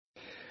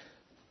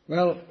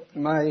Well,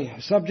 my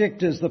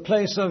subject is the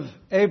place of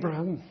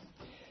Abraham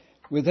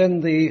within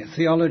the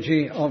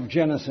theology of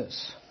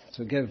Genesis,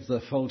 to give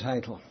the full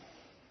title.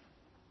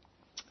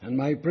 And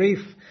my brief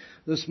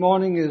this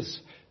morning is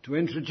to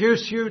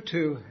introduce you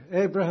to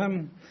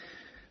Abraham,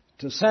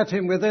 to set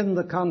him within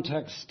the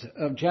context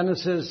of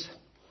Genesis,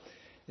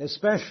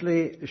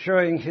 especially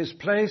showing his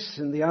place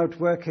in the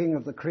outworking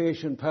of the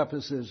creation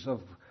purposes of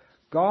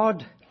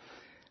God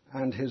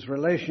and his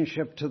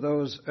relationship to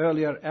those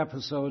earlier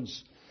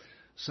episodes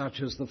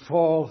such as the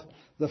fall,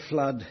 the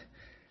flood,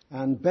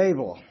 and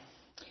Babel.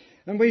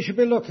 And we should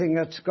be looking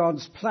at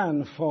God's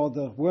plan for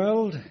the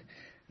world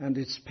and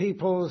its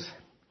peoples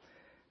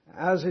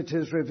as it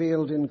is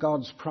revealed in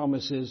God's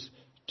promises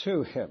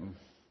to him.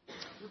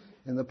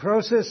 In the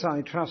process,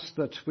 I trust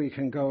that we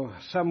can go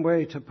some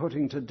way to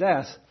putting to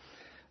death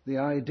the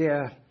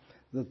idea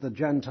that the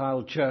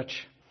Gentile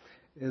church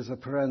is a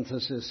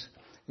parenthesis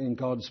in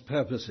God's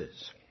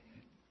purposes.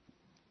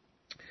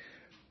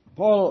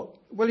 Paul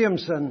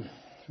Williamson,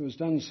 who's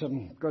done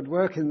some good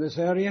work in this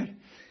area,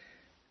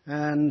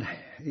 and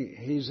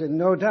he's in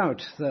no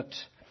doubt that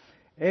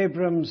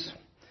Abram's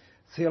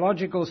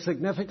theological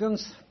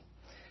significance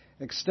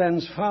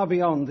extends far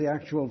beyond the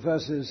actual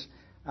verses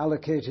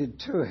allocated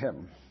to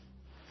him.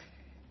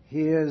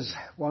 He is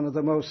one of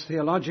the most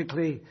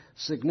theologically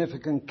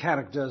significant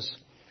characters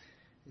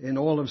in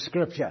all of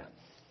Scripture.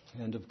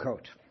 End of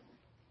quote.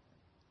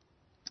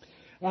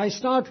 I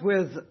start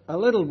with a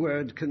little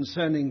word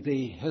concerning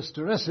the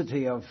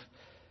historicity of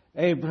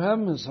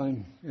Abraham, as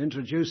I'm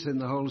introducing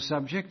the whole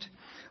subject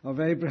of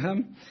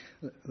Abraham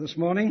this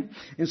morning.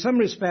 In some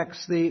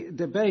respects, the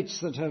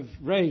debates that have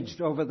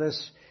raged over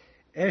this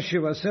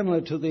issue are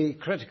similar to the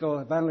critical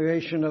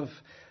evaluation of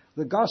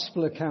the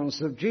gospel accounts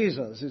of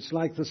Jesus. It's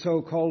like the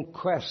so-called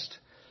quest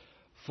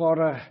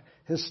for a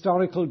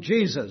historical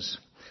Jesus,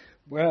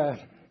 where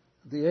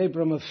the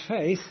Abram of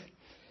faith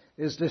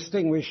is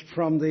distinguished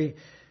from the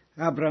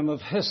Abram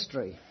of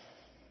history.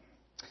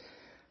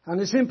 And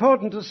it's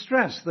important to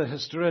stress the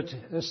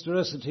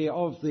historicity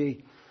of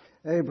the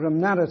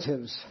Abram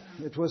narratives.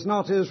 It was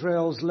not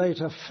Israel's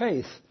later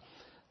faith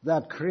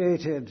that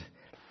created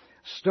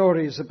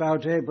stories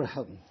about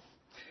Abraham,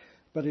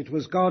 but it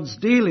was God's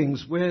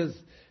dealings with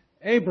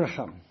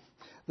Abraham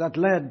that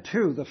led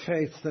to the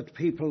faith that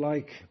people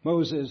like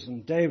Moses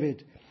and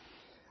David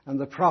and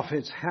the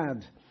prophets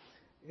had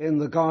in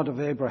the God of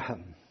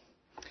Abraham.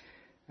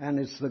 And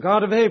it's the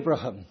God of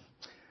Abraham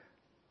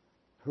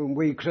whom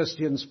we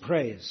Christians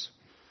praise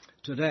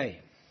today.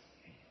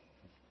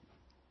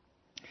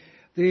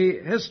 The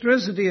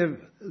historicity of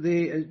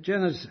the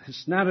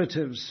Genesis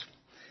narratives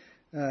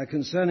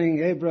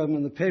concerning Abraham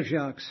and the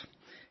patriarchs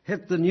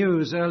hit the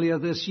news earlier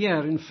this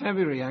year, in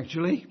February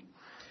actually,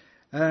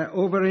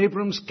 over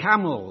Abram's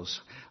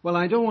camels. Well,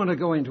 I don't want to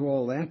go into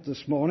all that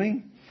this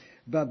morning,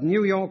 but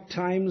New York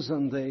Times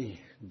and the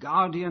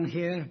Guardian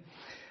here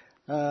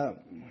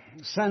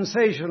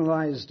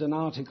sensationalized an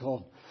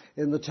article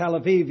in the Tel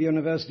Aviv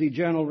University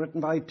Journal written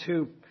by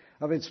two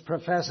of its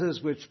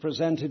professors, which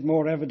presented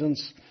more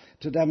evidence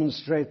to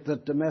demonstrate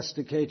that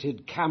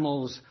domesticated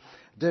camels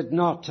did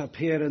not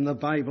appear in the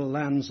Bible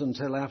lands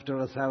until after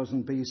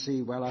 1000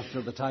 BC, well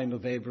after the time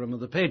of Abram and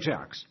the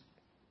patriarchs.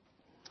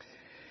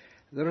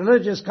 The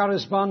religious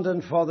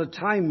correspondent for the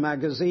Time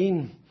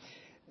magazine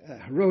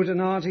wrote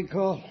an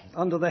article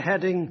under the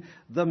heading,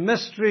 "The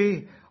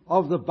Mystery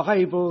of the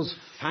Bible's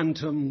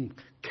Phantom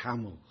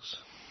Camels."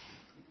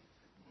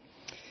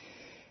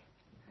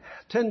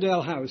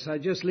 Tyndale House, I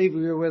just leave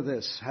you with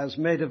this, has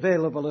made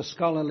available a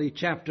scholarly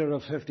chapter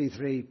of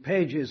 53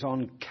 pages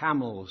on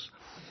camels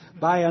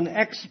by an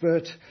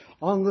expert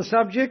on the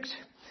subject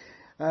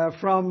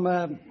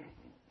from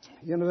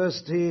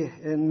University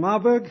in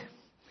Marburg.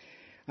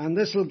 And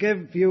this will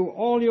give you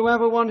all you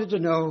ever wanted to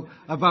know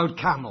about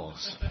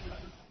camels.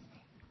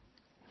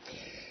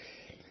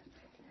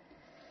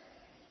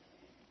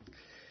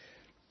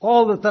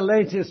 All that the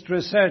latest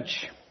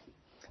research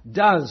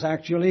does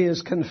actually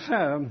is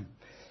confirm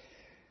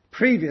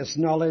previous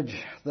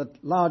knowledge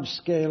that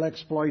large-scale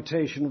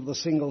exploitation of the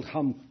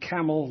single-hump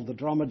camel, the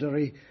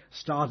dromedary,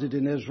 started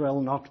in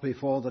Israel not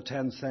before the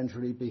 10th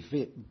century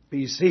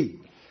BC.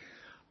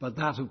 But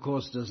that, of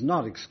course, does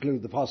not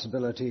exclude the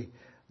possibility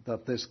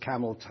that this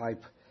camel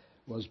type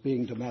was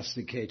being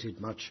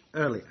domesticated much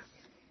earlier.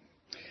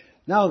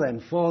 Now then,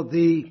 for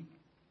the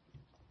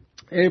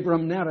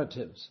Abram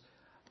narratives.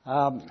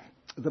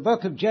 The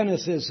book of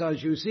Genesis,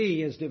 as you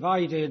see, is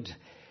divided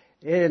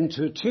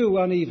into two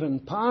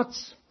uneven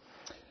parts.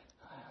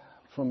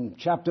 From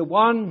chapter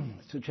 1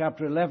 to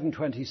chapter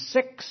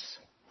 11:26,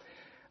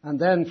 and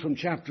then from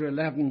chapter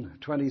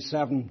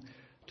 11:27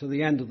 to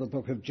the end of the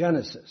book of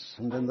Genesis.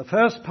 And in the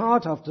first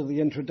part, after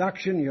the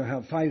introduction, you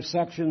have 5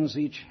 sections,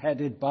 each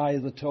headed by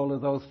the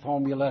Toledoth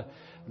formula.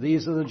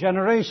 These are the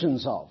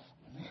generations of,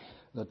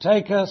 that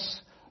take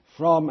us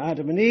from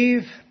Adam and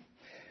Eve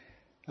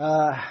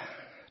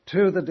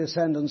to the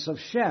descendants of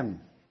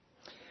Shem.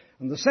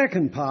 And the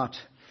second part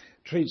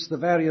treats the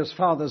various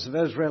fathers of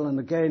Israel, and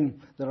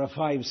again there are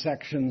 5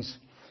 sections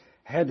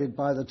headed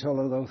by the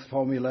Toledo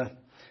formula,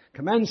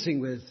 commencing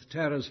with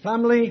Terah's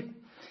family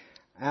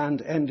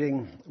and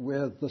ending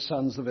with the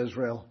sons of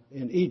Israel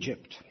in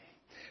Egypt.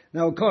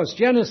 Now, of course,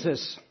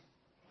 Genesis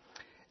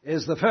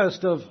is the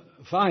first of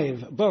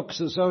 5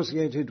 books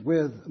associated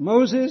with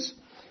Moses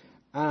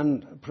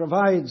and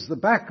provides the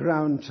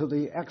background to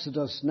the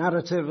Exodus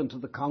narrative and to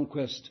the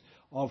conquest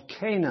of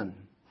Canaan,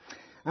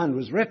 and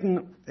was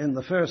written in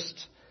the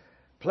first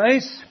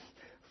place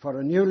for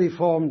a newly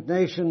formed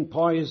nation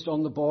poised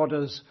on the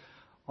borders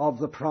of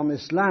the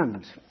Promised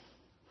Land.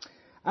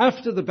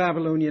 After the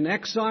Babylonian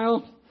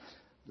exile,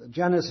 the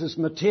Genesis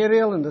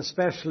material, and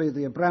especially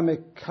the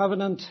Abrahamic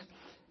covenant,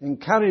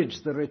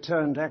 encouraged the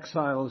returned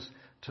exiles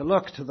to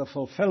look to the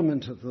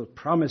fulfillment of the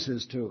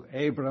promises to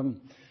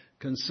Abram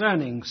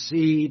concerning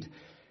seed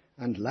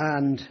and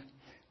land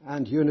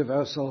and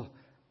universal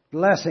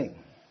blessing.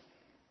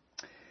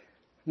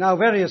 Now,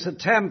 various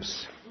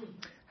attempts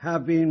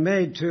have been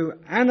made to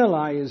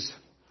analyze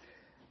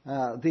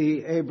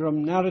the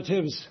Abram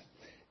narratives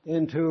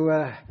into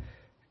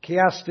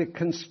chiastic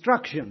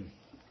construction.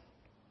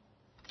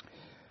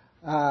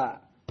 And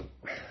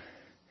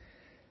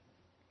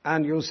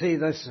you'll see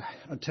this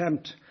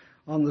attempt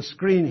on the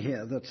screen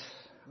here that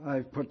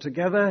I've put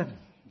together.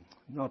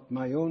 Not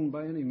my own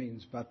by any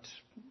means, but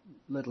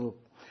little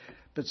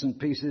bits and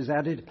pieces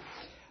added.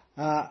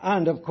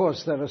 And of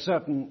course there are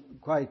certain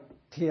quite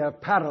clear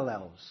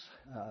parallels,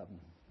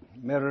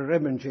 mirror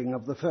imaging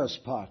of the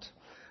first part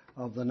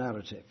of the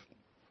narrative.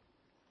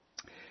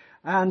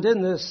 And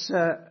in this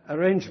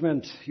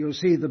arrangement you'll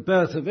see the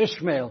birth of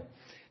Ishmael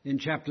in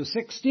chapter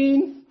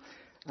 16,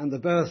 and the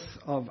birth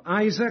of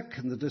Isaac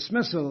and the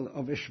dismissal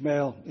of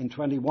Ishmael in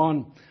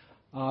 21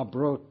 are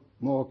brought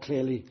more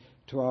clearly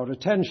to our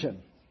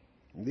attention.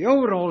 The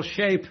overall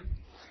shape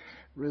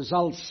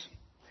results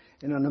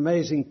in an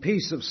amazing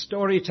piece of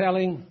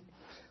storytelling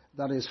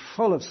that is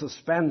full of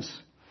suspense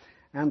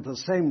and at the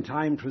same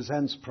time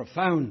presents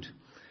profound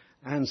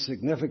and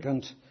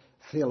significant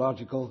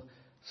theological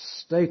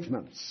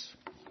statements.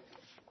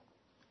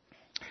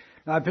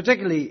 Now, I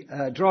particularly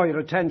draw your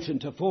attention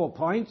to 4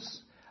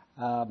 points.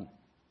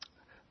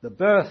 The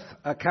birth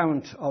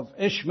account of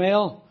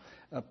Ishmael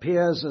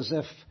appears as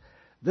if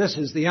this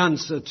is the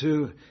answer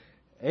to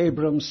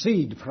Abram's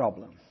seed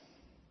problem.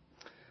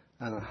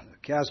 And the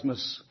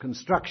chiasmus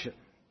construction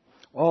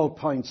all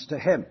points to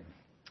him.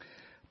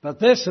 But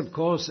this, of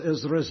course,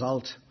 is the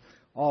result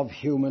of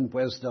human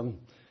wisdom,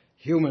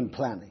 human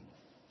planning.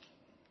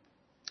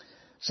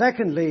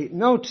 Secondly,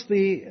 note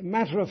the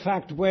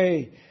matter-of-fact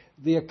way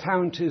the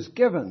account is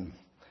given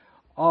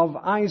of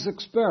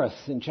Isaac's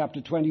birth in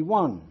chapter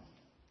 21,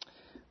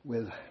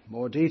 with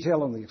more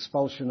detail on the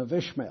expulsion of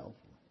Ishmael.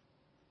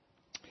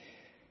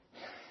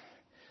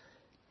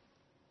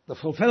 The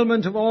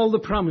fulfillment of all the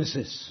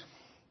promises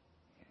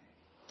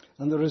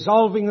and the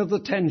resolving of the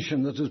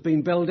tension that has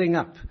been building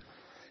up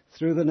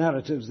through the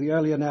narratives, the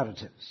earlier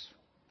narratives.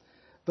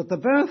 But the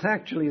birth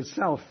actually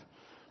itself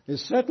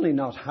is certainly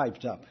not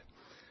hyped up.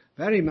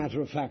 Very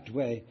matter-of-fact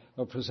way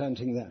of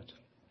presenting that.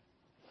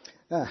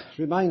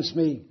 Reminds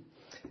me,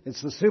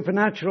 it's the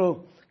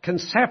supernatural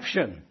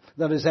conception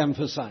that is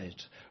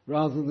emphasized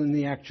rather than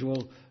the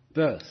actual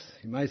birth.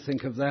 You might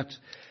think of that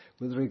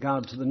with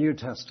regard to the New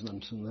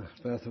Testament and the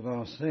birth of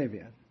our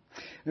Saviour.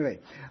 Anyway,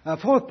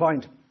 third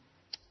point,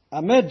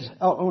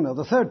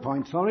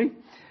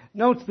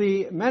 note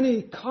the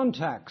many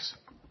contacts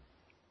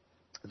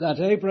that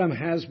Abram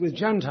has with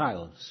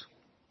Gentiles.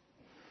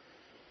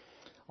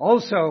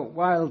 Also,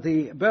 while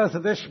the birth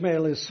of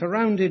Ishmael is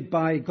surrounded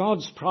by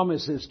God's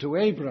promises to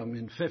Abram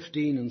in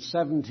 15 and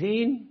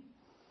 17,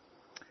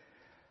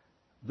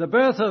 the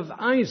birth of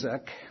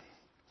Isaac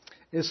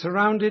is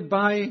surrounded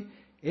by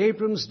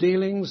Abram's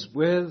dealings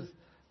with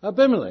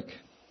Abimelech.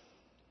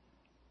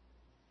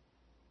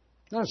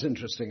 That's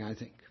interesting, I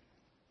think.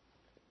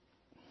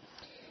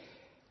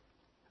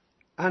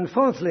 And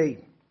fourthly,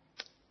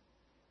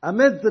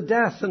 amid the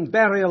death and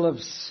burial of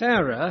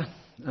Sarah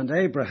and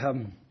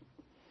Abraham,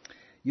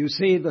 you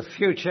see the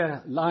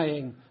future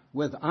lying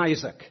with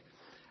Isaac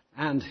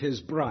and his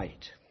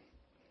bride.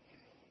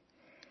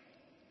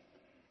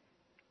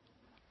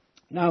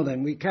 Now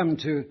then, we come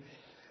to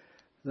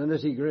the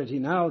nitty-gritty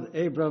now,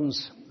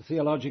 Abram's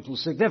theological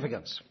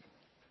significance.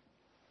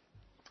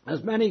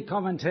 As many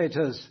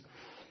commentators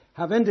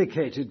have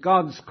indicated,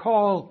 God's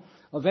call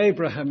of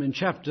Abraham in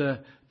chapter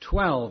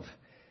 12,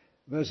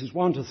 verses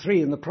 1 to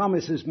 3, and the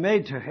promises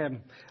made to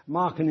him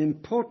mark an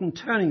important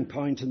turning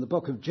point in the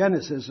book of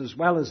Genesis, as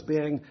well as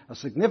being a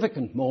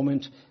significant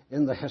moment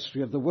in the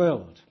history of the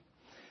world.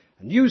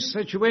 A new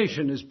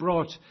situation is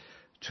brought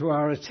to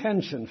our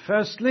attention.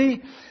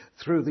 Firstly,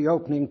 through the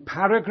opening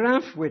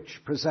paragraph,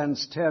 which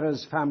presents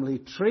Terah's family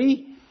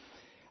tree,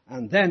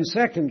 and then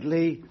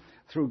secondly,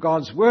 through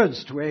God's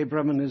words to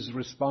Abram and his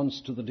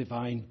response to the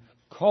divine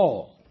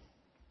call.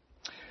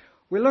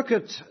 We'll look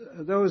at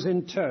those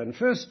in turn.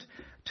 First,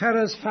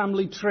 Terah's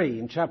family tree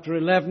in chapter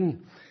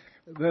 11,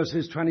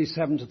 verses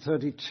 27 to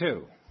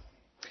 32.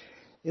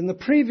 In the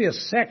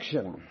previous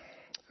section,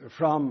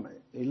 from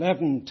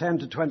 11:10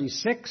 to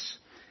 26,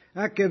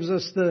 That gives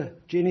us the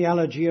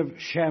genealogy of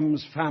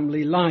Shem's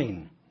family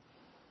line.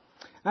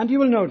 And you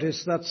will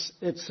notice that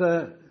it's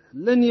a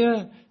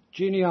linear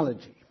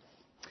genealogy.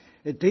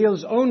 It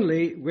deals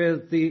only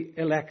with the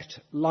elect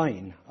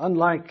line,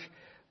 unlike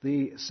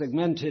the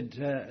segmented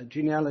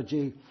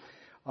genealogy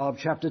of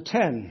chapter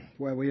 10,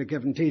 where we are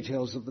given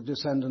details of the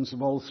descendants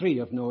of all three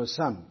of Noah's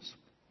sons.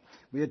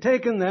 We are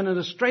taken then in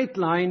a straight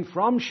line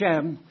from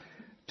Shem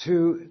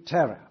to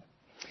Terah.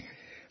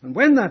 And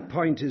when that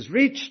point is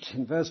reached,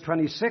 in verse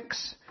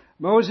 26,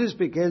 Moses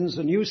begins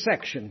a new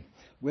section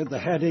with the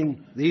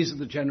heading, "These are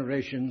the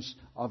generations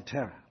of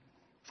Terah,"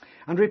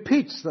 and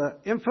repeats the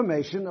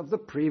information of the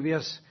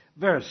previous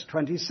verse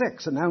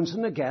 26,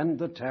 announcing again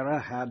that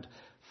Terah had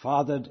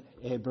fathered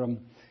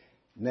Abram,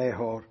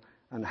 Nahor,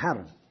 and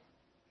Haran.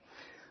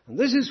 And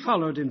this is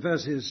followed in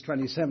verses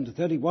 27 to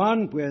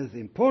 31 with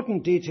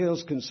important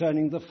details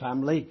concerning the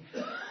family,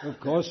 of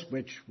course,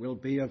 which will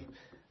be of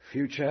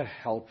future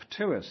help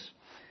to us.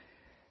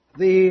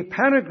 The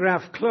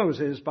paragraph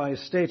closes by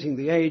stating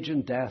the age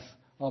and death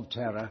of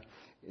Terah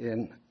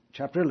in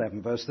chapter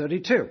 11, verse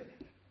 32.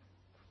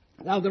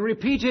 Now, the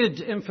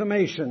repeated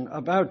information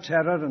about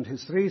Terah and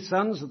his three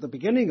sons at the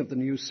beginning of the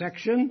new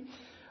section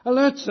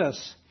alerts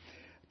us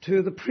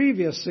to the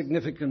previous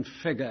significant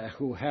figure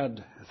who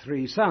had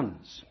three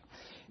sons.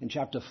 In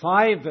chapter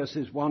 5,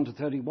 verses 1 to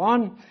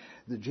 31,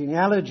 the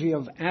genealogy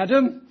of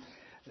Adam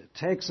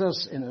takes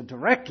us in a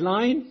direct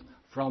line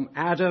from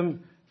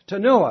Adam to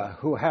Noah,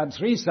 who had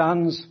three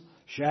sons,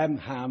 Shem,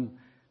 Ham,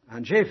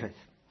 and Japheth.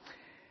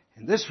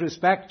 In this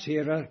respect,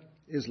 Terah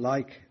is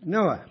like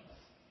Noah.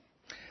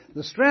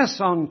 The stress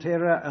on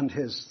Terah and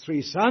his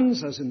three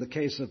sons, as in the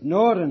case of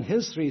Noah and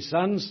his three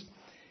sons,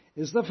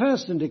 is the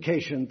first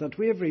indication that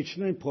we have reached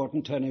an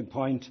important turning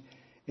point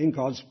in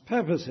God's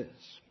purposes.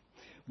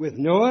 With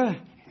Noah,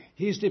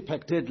 he's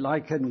depicted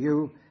like a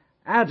new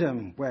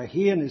Adam, where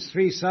he and his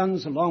three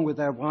sons, along with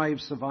their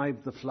wives,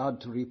 survived the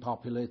flood to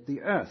repopulate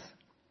the earth.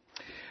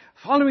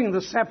 Following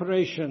the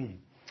separation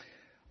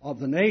of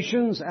the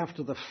nations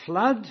after the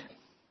flood,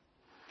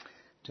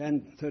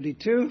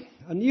 10:32,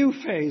 a new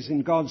phase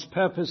in God's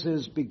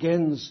purposes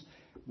begins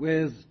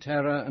with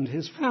Terah and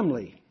his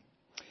family.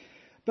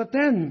 But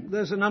then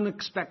there's an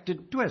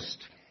unexpected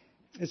twist.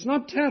 It's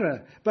not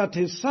Terah, but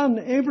his son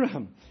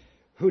Abraham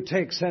who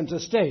takes center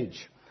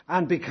stage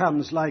and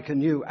becomes like a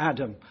new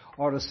Adam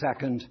or a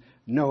second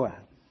Noah.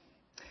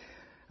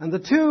 And the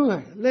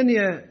two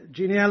linear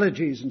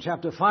genealogies in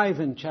chapter 5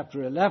 and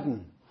chapter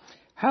 11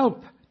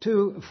 help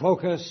to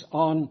focus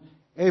on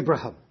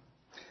Abraham.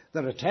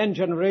 There are 10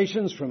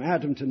 generations from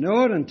Adam to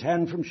Noah and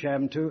 10 from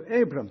Shem to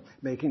Abram,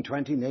 making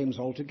 20 names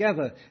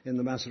altogether in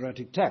the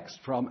Masoretic text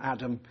from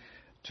Adam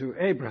to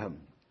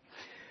Abraham.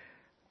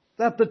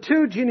 That the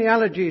two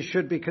genealogies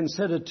should be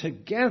considered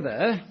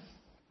together,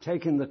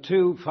 taking the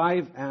 2,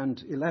 5,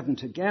 and 11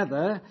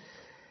 together,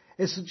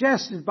 is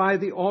suggested by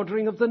the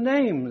ordering of the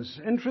names.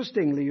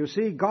 Interestingly, you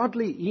see,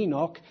 godly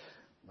Enoch,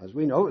 as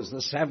we know, is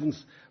the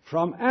 7th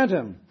from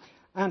Adam.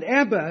 And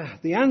Eber,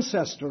 the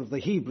ancestor of the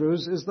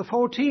Hebrews, is the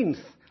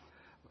 14th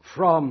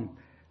from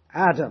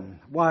Adam,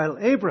 while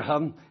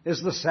Abraham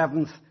is the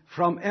 7th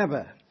from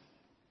Eber.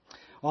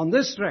 On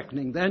this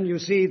reckoning, then, you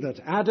see that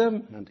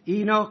Adam and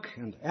Enoch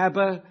and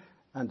Eber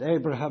and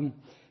Abraham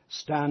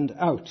stand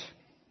out.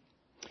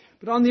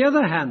 But on the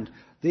other hand,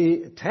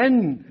 the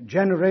 10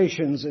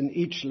 generations in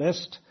each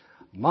list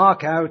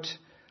mark out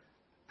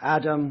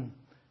Adam,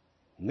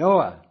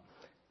 Noah,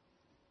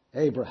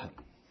 Abraham.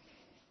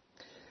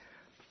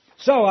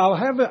 So,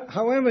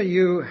 however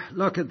you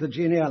look at the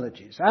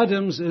genealogies,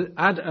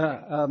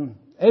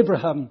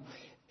 Abraham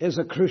is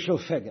a crucial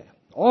figure.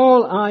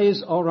 All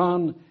eyes are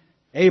on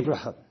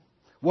Abraham.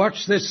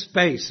 Watch this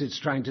space, it's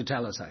trying to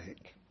tell us, I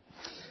think.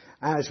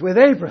 As with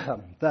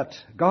Abraham, that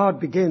God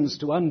begins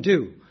to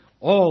undo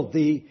all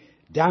the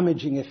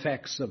damaging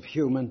effects of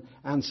human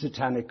and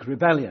satanic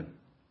rebellion.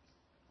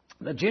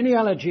 The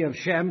genealogy of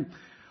Shem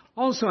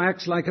also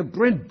acts like a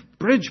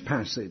bridge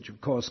passage,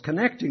 of course,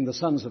 connecting the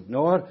sons of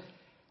Noah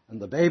and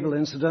the Babel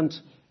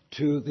incident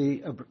to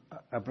the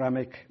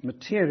Abramic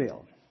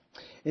material.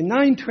 In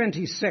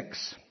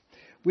 9:26,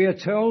 we are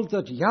told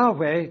that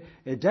Yahweh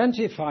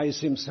identifies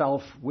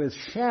himself with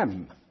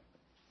Shem.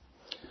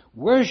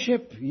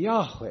 Worship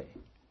Yahweh,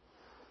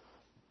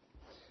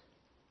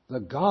 the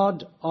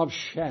God of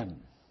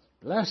Shem.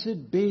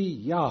 Blessed be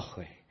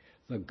Yahweh,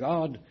 the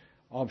God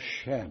of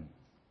Shem.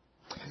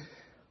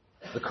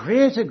 The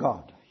Creator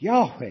God,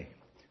 Yahweh,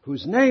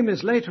 whose name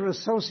is later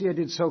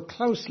associated so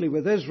closely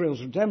with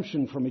Israel's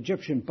redemption from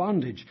Egyptian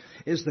bondage,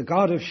 is the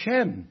God of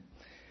Shem.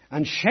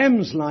 And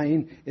Shem's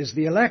line is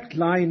the elect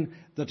line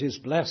that is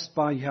blessed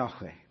by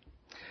Yahweh.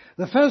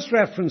 The first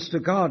reference to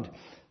God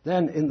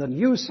then in the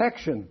new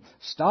section,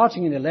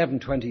 starting in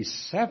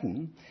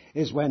 11:27,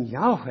 is when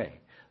Yahweh,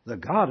 the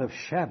God of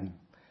Shem,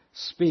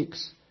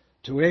 speaks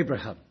to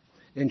Abraham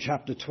in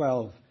chapter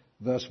 12,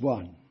 verse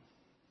 1.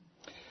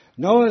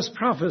 Noah's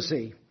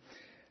prophecy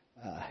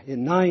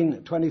in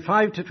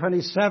 9:25 to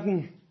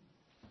 27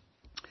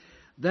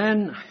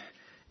 then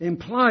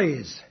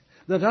implies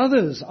that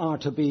others are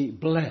to be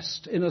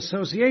blessed in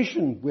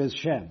association with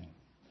Shem.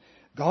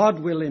 God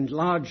will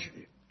enlarge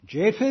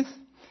Japheth,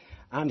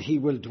 and he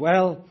will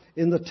dwell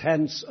in the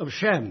tents of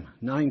Shem,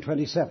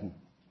 9:27.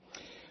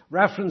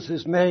 Reference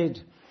is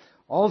made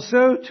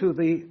also to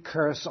the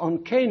curse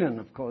on Canaan,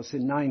 of course,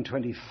 in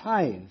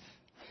 9:25.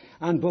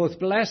 And both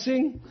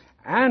blessing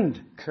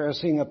and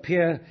cursing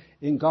appear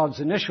in God's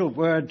initial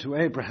word to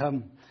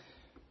Abraham,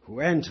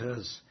 who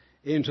enters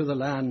into the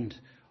land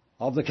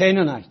of the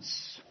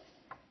Canaanites.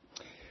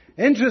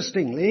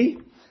 Interestingly,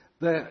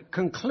 the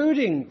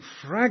concluding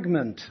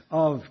fragment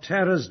of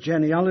Terah's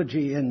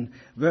genealogy in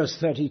verse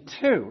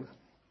 32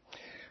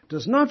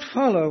 does not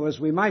follow, as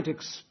we might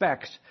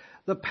expect,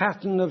 the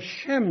pattern of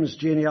Shem's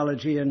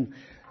genealogy in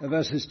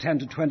verses 10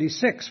 to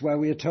 26, where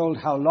we are told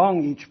how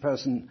long each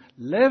person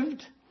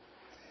lived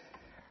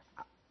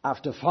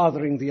after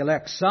fathering the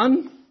elect's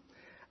son,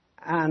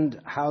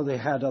 and how they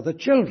had other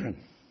children.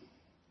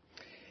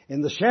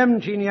 In the Shem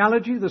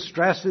genealogy, the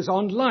stress is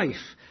on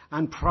life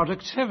and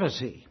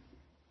productivity.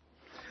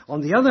 On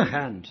the other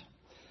hand,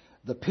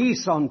 the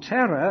piece on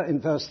Terah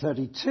in verse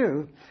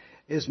 32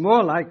 is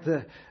more like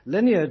the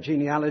linear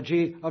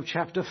genealogy of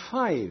chapter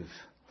 5,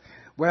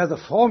 where the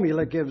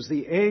formula gives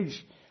the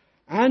age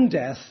and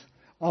death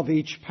of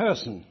each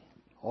person.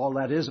 All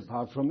that is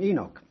apart from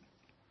Enoch.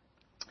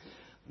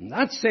 And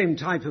that same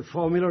type of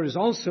formula is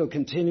also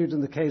continued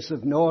in the case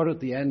of Noah at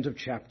the end of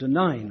chapter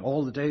 9.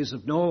 All the days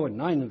of Noah,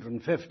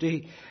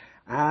 950,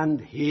 and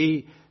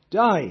he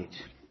died.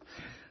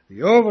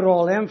 The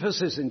overall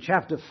emphasis in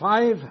chapter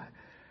 5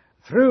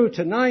 through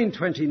to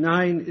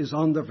 929 is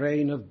on the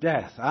reign of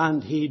death.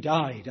 And he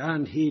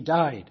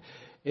died,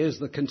 is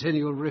the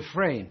continual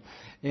refrain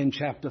in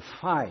chapter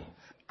 5.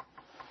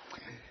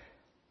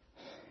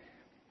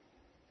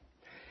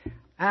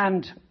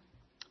 And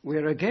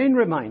we're again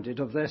reminded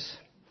of this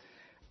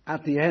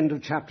at the end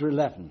of chapter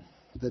 11.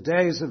 The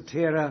days of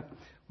Terah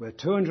were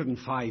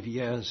 205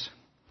 years,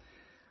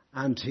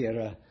 and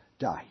Terah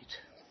died.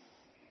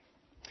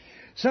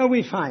 So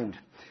we find,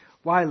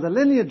 while the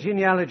linear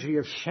genealogy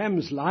of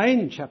Shem's line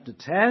in chapter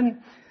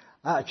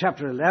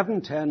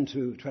 11, 10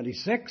 to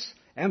 26,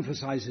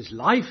 emphasizes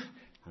life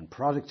and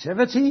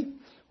productivity,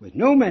 with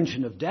no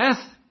mention of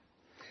death,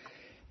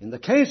 in the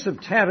case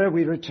of Terah,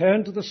 we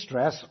return to the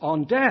stress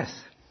on death.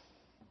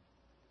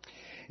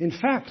 In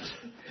fact,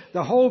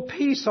 the whole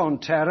piece on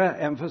Terah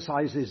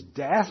emphasizes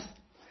death,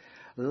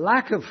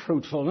 lack of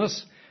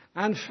fruitfulness,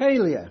 and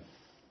failure.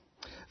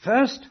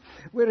 First,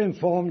 we're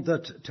informed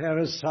that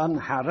Terah's son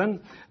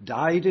Haran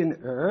died in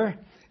Ur,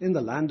 in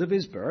the land of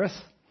his birth,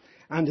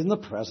 and in the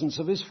presence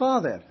of his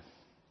father.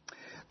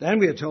 Then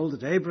we are told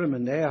that Abram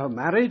and Nahor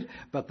married,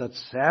 but that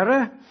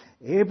Sarah,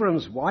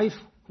 Abram's wife,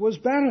 was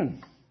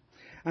barren.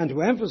 And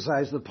to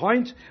emphasize the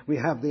point, we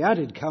have the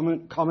added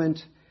comment,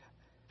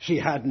 she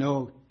had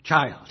no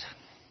child,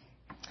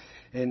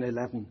 in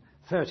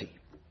 1130.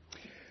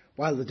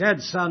 While the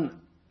dead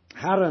son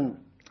Haran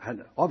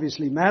had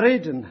obviously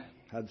married and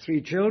had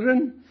 3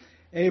 children,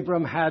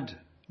 Abram had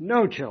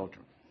no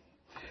children.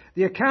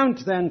 The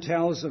account then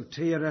tells of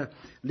Terah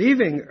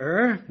leaving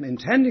Ur,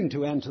 intending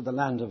to enter the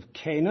land of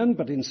Canaan,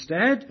 but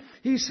instead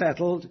he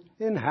settled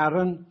in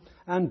Haran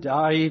and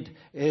died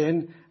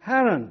in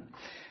Haran.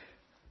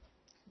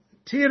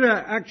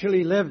 Terah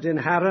actually lived in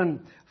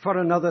Haran for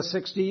another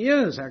 60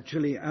 years,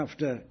 actually,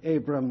 after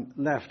Abram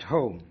left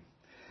home.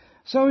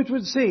 So it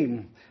would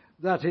seem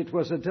that it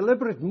was a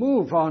deliberate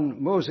move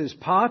on Moses'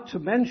 part to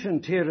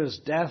mention Terah's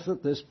death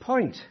at this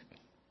point.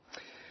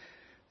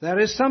 There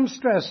is some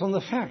stress on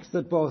the fact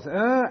that both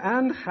Ur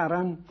and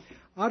Haran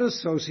are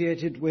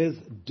associated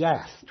with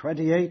death.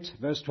 28,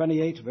 verse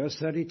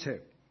 32.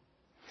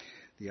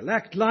 The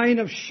elect line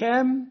of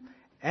Shem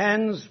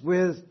ends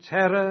with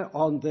Terah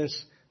on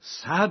this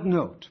sad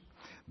note: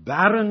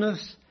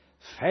 barrenness,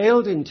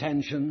 failed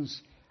intentions,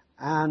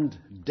 and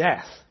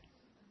death.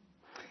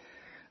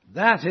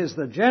 That is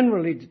the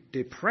generally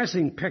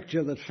depressing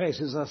picture that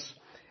faces us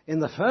in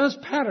the first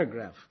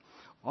paragraph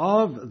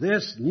of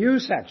this new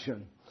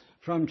section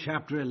from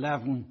chapter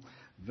 11,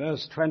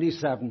 verse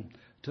 27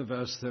 to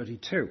verse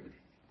 32.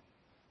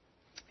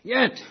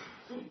 Yet,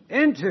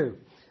 into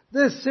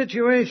this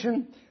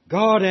situation,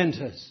 God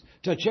enters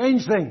to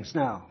change things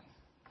now.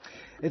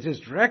 It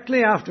is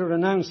directly after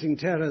announcing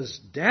Terah's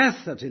death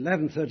at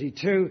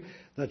 1132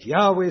 that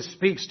Yahweh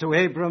speaks to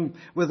Abram,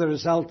 with the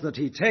result that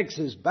he takes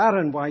his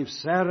barren wife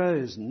Sarah,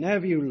 his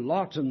nephew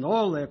Lot, and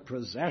all their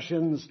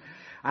possessions,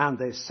 and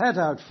they set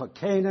out for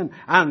Canaan.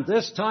 And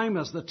this time,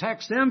 as the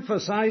text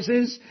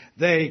emphasizes,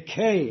 they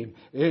came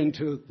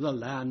into the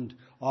land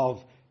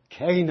of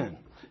Canaan.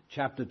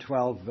 Chapter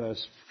 12,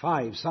 verse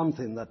 5,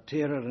 something that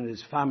Terah and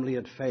his family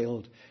had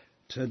failed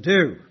to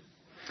do.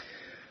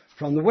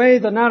 From the way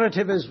the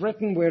narrative is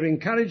written, we're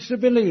encouraged to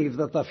believe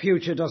that the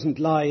future doesn't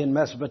lie in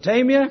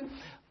Mesopotamia,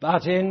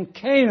 but in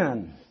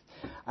Canaan.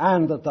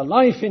 and that the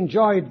life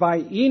enjoyed by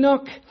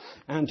Enoch,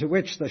 and to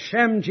which the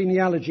Shem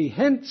genealogy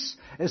hints,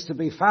 is to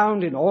be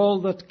found in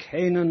all that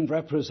Canaan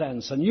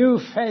represents. A new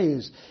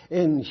phase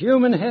in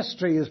human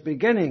history is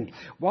beginning,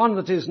 one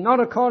that is not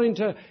according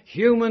to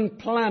human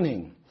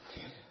planning.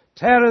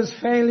 Terah's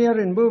failure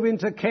in moving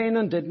to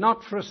Canaan did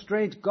not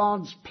frustrate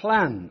God's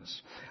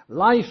plans.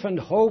 Life and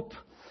hope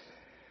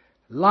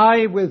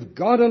lie with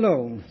God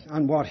alone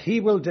and what he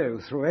will do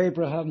through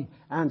Abraham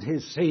and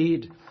his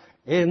seed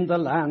in the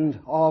land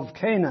of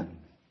Canaan.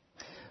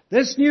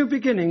 This new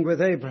beginning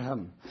with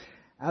Abraham,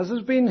 as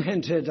has been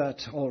hinted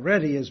at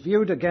already, is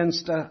viewed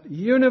against a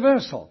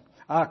universal,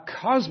 a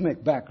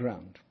cosmic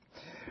background.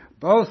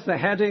 Both the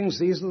headings,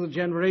 these are the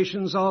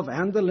generations of,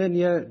 and the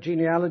linear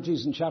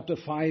genealogies in chapter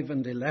 5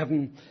 and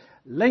 11,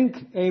 link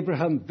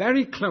Abraham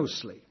very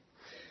closely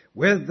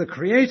with the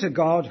Creator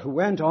God who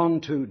went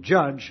on to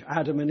judge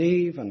Adam and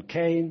Eve and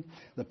Cain,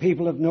 the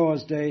people of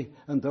Noah's day,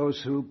 and those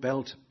who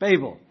built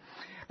Babel.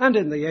 And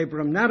in the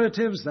Abraham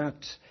narratives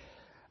that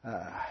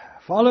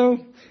follow,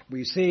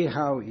 we see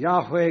how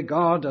Yahweh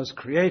God as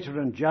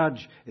creator and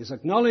judge is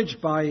acknowledged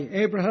by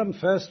Abraham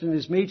first in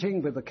his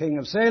meeting with the king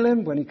of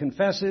Salem when he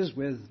confesses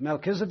with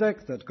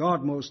Melchizedek that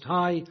God Most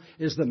High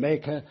is the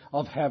maker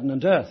of heaven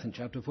and earth in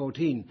chapter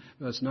 14,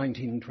 verse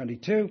 19 and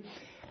 22.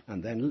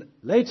 And then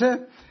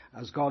later,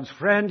 as God's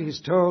friend,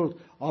 he's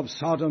told of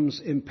Sodom's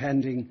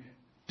impending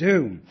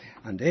doom.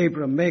 And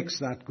Abram makes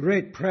that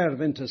great prayer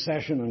of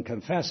intercession and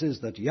confesses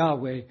that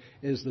Yahweh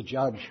is the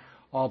judge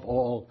of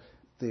all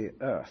the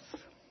earth.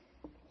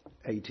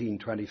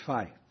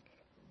 1825.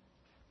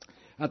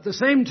 At the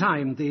same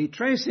time, the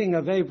tracing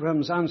of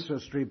Abraham's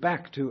ancestry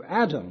back to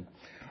Adam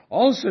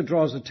also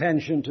draws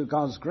attention to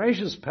God's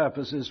gracious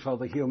purposes for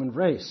the human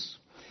race.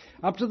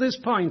 Up to this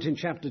point in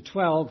chapter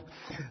 12,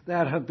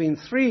 there have been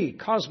three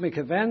cosmic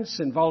events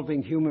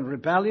involving human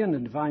rebellion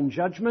and divine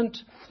judgment.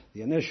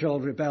 The initial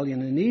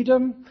rebellion in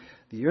Edom,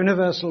 the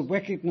universal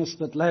wickedness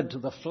that led to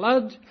the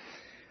flood,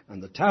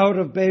 and the Tower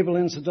of Babel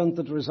incident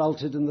that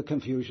resulted in the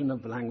confusion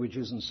of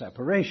languages and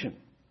separation.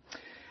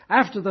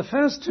 After the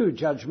first two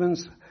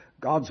judgments,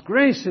 God's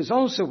grace is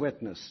also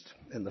witnessed.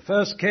 In the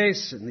first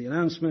case, in the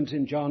announcement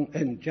in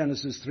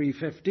Genesis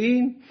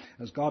 3:15,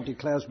 as God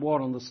declares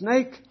war on the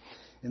snake.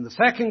 In the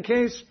second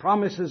case,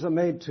 promises are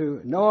made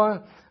to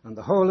Noah and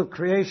the whole of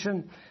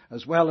creation,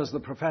 as well as the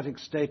prophetic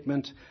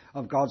statement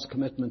of God's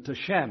commitment to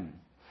Shem.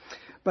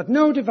 But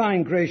no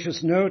divine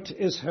gracious note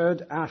is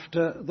heard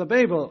after the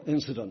Babel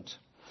incident.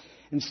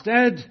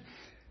 Instead,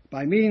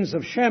 by means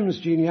of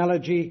Shem's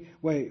genealogy,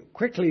 we're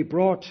quickly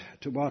brought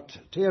to what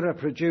Terah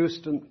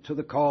produced and to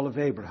the call of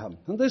Abraham.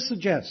 And this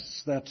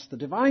suggests that the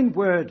divine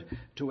word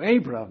to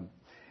Abraham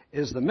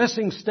is the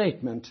missing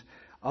statement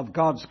of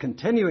God's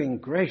continuing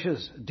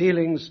gracious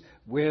dealings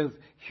with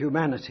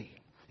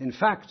humanity. In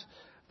fact,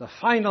 the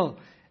final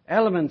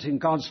element in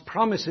God's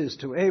promises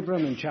to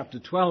Abram in chapter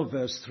 12,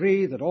 verse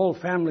 3, that all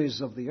families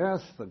of the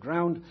earth, the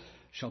ground,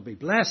 shall be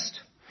blessed,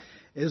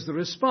 is the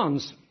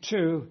response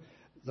to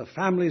the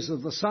families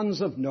of the sons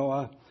of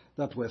Noah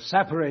that were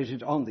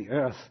separated on the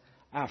earth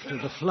after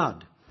the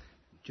flood.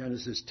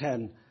 Genesis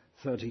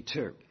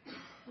 10:32.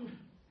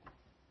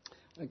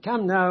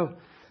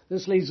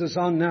 This leads us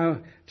on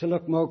now to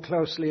look more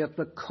closely at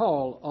the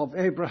call of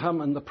Abraham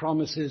and the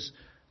promises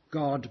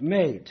God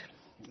made.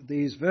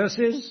 These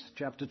verses,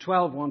 chapter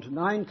 12,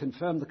 1-9,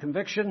 confirm the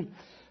conviction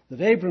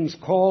that Abram's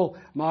call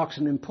marks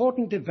an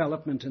important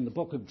development in the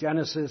book of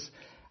Genesis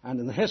and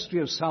in the history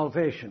of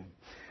salvation,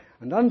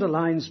 and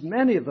underlines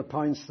many of the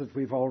points that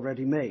we've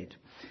already made.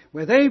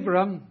 With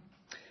Abram,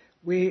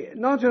 we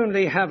not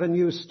only have a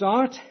new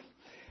start,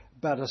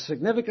 but a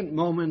significant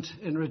moment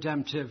in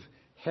redemptive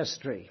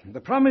history.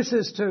 The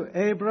promises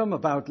to Abram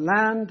about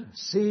land,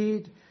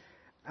 seed,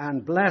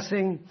 and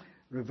blessing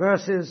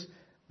reverses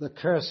the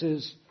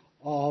curses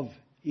of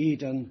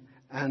Eden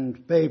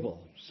and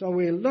Babel. So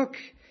we look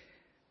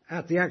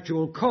at the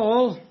actual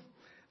call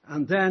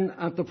and then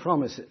at the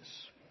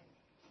promises.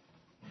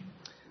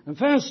 And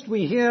first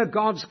we hear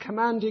God's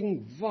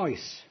commanding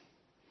voice,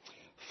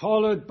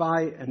 followed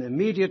by an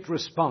immediate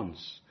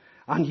response.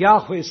 And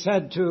Yahweh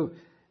said to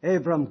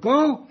Abram,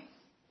 "Go,"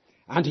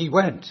 and he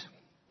went.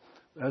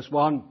 Verse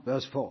 1,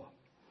 verse 4.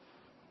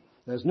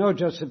 There's no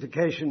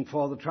justification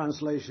for the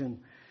translation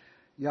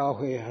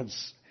Yahweh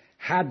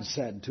had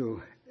said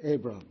to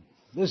Abram.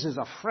 This is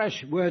a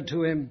fresh word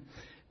to him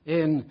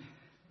in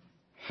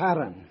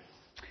Haran.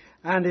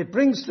 And it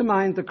brings to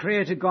mind the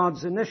Creator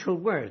God's initial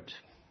word.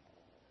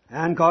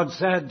 And God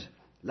said,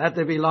 "Let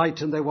there be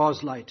light," and there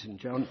was light in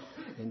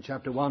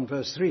chapter 1,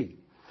 verse 3.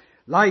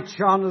 Light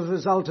shone as a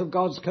result of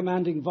God's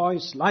commanding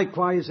voice.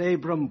 Likewise,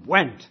 Abram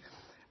went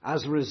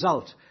as a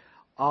result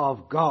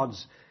of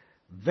God's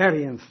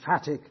very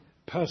emphatic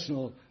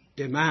personal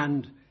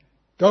demand,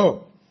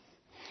 "Go."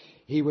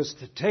 He was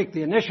to take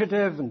the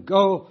initiative and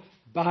go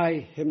by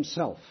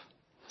himself.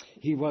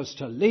 He was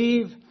to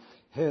leave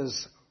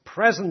his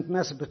present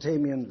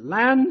Mesopotamian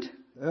land,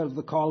 Ur of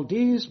the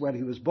Chaldees, where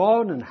he was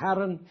born, and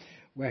Haran,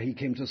 where he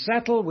came to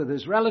settle with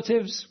his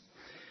relatives,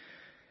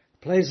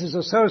 places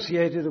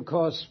associated, of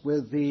course,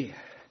 with the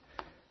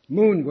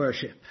moon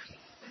worship.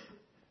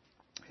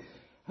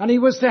 And he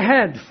was to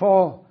head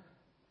for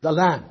the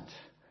land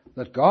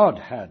that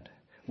God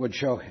would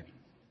show him.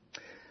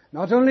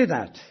 Not only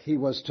that, he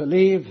was to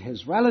leave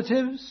his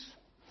relatives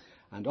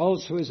and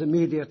also his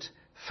immediate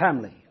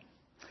family.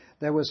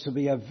 There was to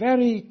be a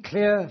very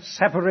clear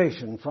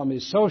separation from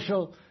his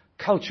social,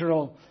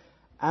 cultural,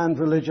 and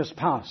religious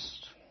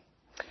past.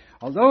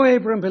 Although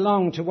Abram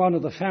belonged to one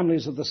of the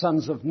families of the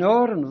sons of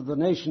Noah and of the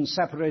nations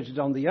separated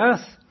on the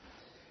earth,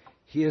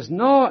 he is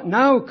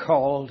now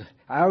called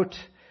out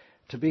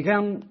to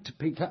begin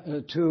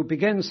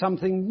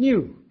something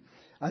new,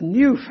 a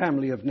new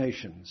family of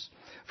nations.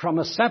 From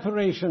a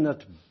separation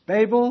at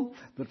Babel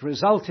that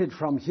resulted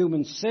from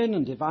human sin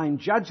and divine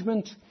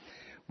judgment,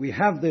 we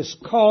have this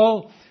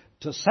call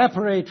to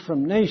separate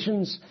from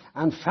nations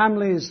and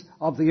families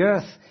of the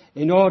earth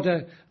in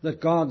order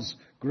that God's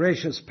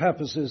gracious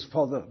purposes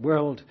for the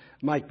world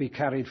might be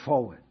carried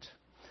forward.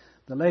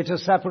 The later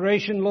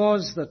separation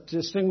laws that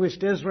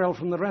distinguished Israel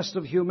from the rest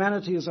of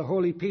humanity as a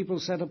holy people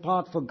set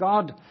apart for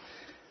God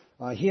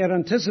are here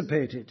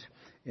anticipated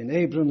in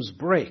Abram's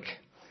break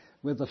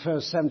with the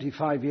first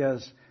 75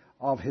 years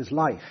of his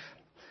life.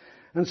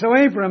 And so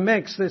Abram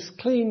makes this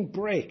clean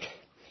break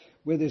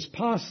with his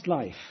past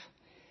life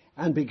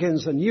and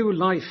begins a new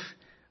life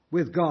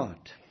with God.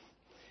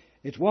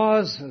 It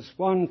was, as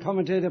one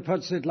commentator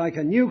puts it, like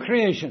a new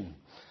creation,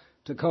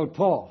 to quote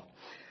Paul,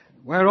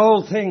 where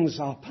all things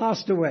are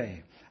passed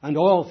away and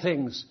all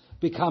things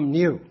become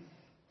new.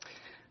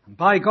 And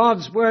by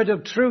God's word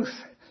of truth,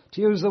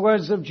 to use the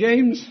words of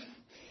James,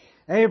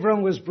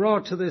 Abram was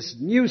brought to this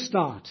new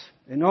start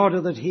in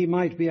order that he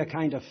might be a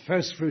kind of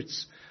first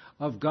fruits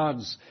of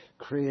God's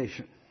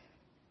creation.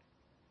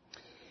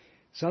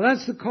 So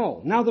that's the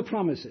call. Now the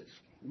promises.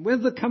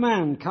 With the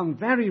command come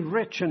very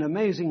rich and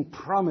amazing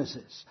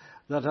promises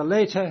that are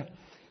later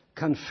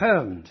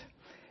confirmed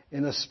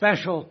in a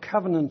special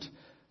covenant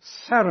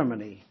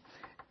ceremony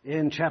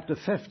in chapter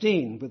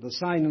 15 with the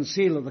sign and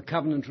seal of the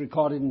covenant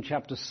recorded in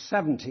chapter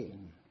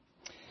 17.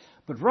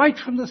 But right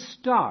from the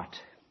start,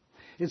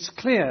 it's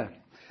clear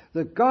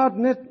that God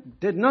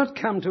did not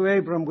come to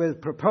Abram with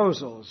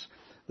proposals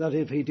that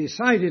if he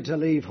decided to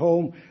leave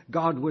home,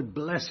 God would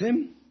bless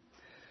him.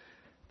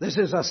 This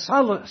is a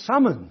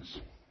summons,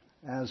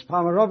 as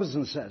Palmer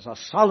Robertson says, a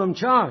solemn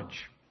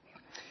charge.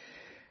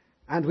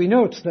 And we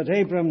note that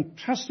Abram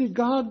trusted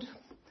God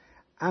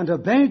and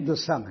obeyed the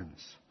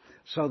summons,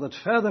 so that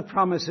further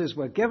promises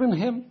were given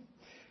him,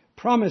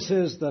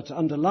 promises that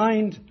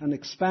underlined and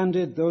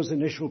expanded those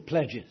initial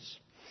pledges.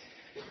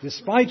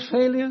 Despite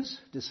failures,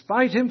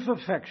 despite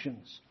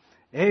imperfections,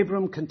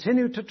 Abram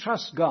continued to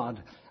trust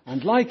God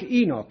and, like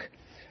Enoch,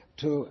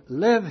 to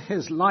live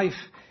his life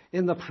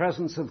in the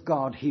presence of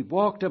God. He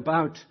walked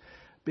about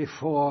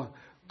before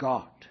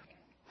God.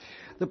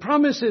 The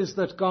promises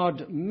that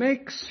God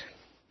makes,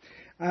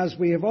 as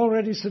we have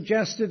already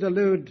suggested,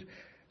 allude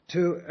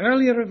to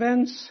earlier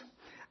events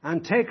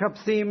and take up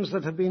themes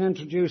that have been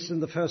introduced in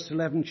the first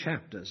 11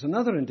 chapters.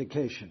 Another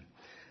indication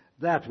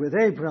that with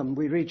Abram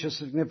we reach a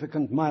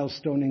significant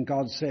milestone in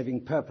God's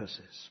saving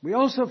purposes. We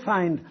also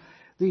find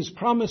these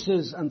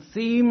promises and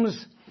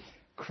themes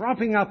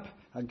cropping up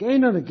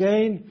again and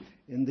again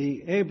in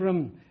the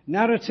Abram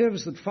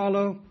narratives that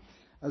follow,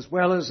 as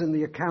well as in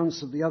the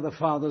accounts of the other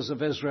fathers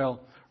of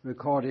Israel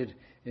recorded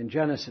in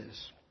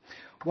Genesis.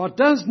 What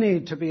does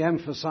need to be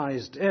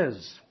emphasized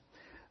is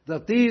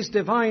that these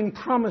divine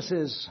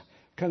promises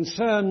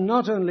concern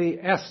not only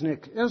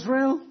ethnic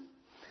Israel,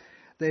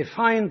 they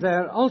find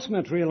their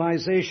ultimate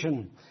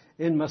realization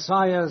in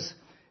Messiah's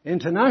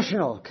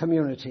international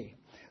community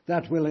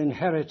that will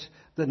inherit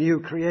the new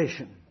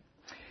creation.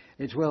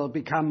 It will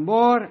become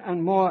more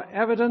and more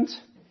evident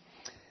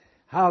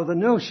how the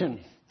notion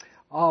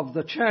of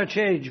the church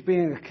age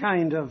being a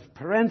kind of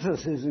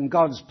parenthesis in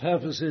God's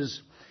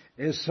purposes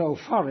is so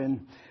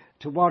foreign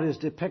to what is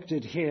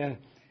depicted here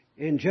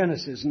in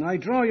Genesis. And I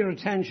draw your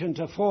attention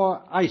to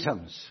 4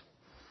 items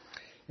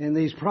in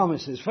these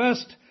promises.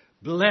 First,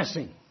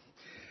 blessing.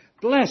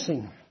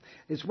 Blessing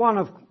is one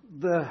of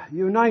the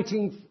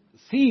uniting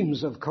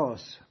themes, of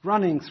course,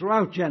 running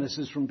throughout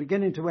Genesis from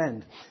beginning to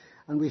end.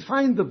 And we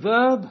find the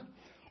verb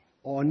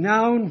or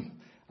noun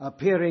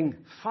appearing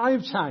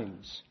 5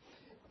 times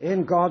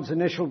in God's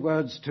initial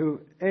words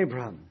to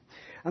Abraham.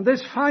 And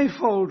this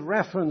 5-fold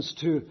reference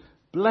to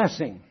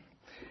blessing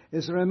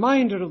is a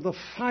reminder of the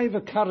 5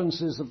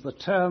 occurrences of the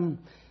term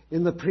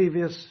in the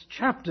previous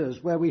chapters,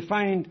 where we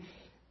find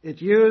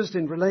it used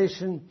in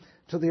relation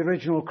to the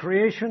original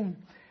creation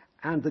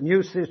and the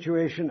new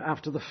situation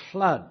after the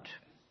flood.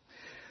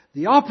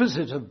 The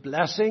opposite of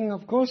blessing,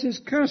 of course,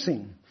 is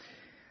cursing.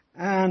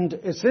 And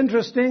it's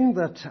interesting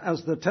that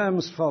as the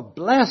terms for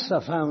bless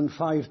are found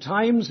 5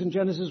 times in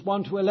Genesis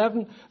 1 to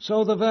 11,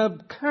 so the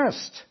verb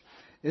cursed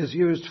is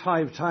used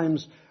 5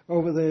 times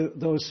over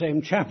those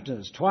same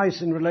chapters,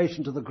 twice in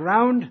relation to the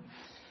ground,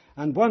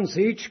 and once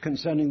each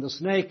concerning the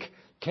snake,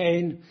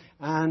 Cain,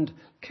 and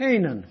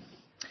Canaan.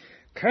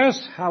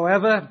 Curse,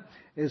 however,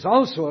 is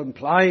also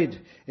implied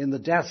in the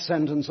death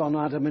sentence on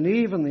Adam and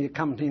Eve and the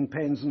accompanying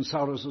pains and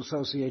sorrows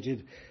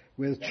associated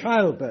with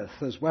childbirth,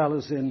 as well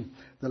as in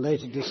the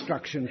later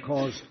destruction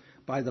caused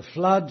by the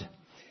flood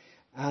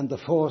and the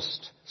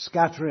forced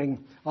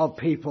scattering of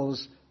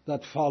peoples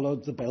that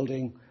followed the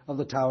building of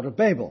the Tower of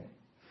Babel.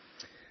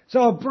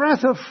 So a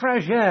breath of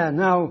fresh air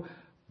now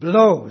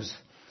blows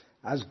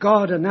as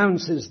God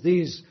announces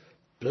these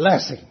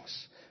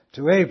blessings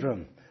to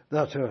Abram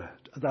that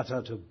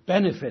are to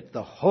benefit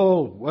the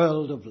whole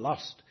world of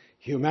lost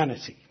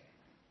humanity.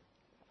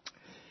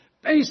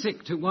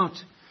 Basic to what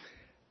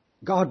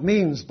God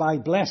means by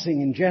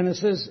blessing in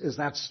Genesis is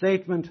that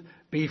statement,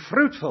 be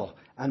fruitful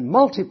and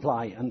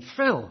multiply and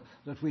fill,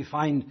 that we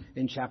find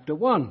in chapter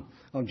 1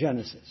 of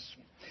Genesis.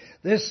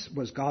 This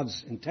was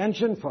God's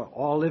intention for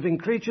all living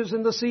creatures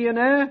in the sea and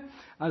air,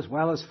 as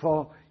well as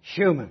for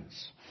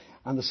humans.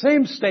 And the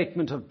same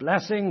statement of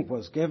blessing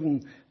was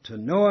given to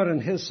Noah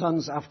and his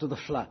sons after the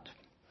flood.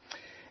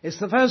 It's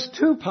the first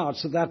two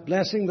parts of that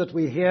blessing that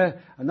we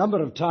hear a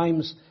number of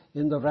times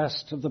in the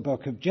rest of the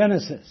book of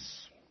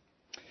Genesis.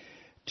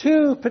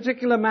 Two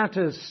particular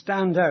matters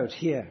stand out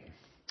here.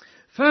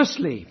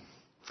 Firstly,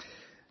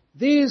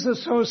 these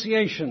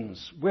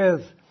associations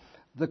with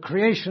the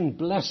creation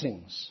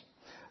blessings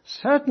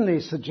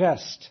certainly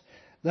suggest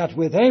that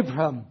with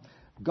Abraham,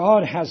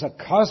 God has a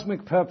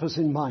cosmic purpose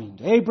in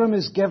mind. Abram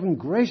is given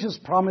gracious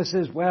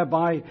promises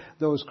whereby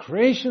those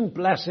creation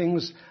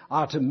blessings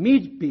are to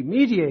be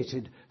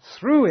mediated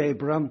through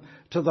Abram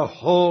to the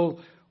whole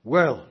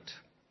world.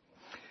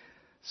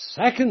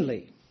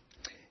 Secondly,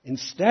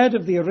 instead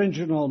of the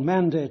original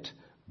mandate,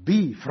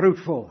 be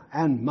fruitful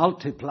and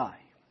multiply,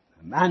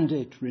 a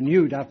mandate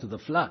renewed after the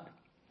flood,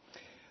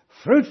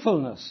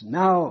 fruitfulness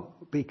now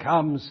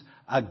becomes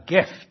a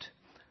gift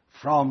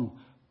from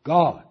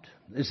God.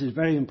 This is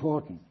very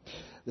important.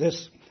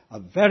 This a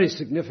very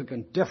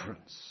significant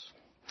difference.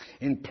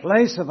 In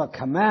place of a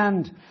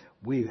command,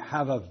 we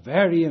have a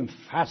very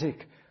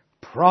emphatic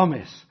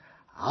promise.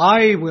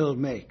 I will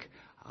make,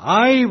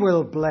 I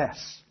will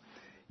bless,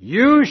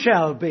 you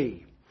shall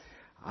be,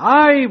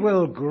 I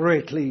will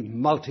greatly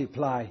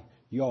multiply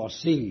your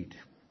seed.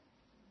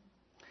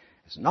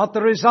 It's not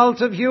the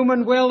result of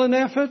human will and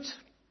effort,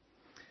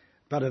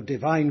 but of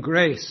divine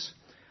grace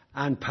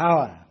and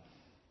power.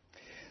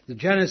 The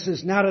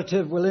Genesis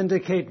narrative will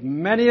indicate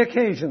many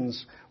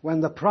occasions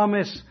when the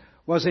promise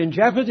was in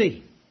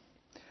jeopardy.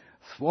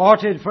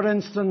 Thwarted, for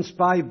instance,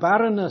 by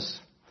barrenness,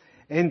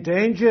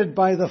 endangered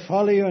by the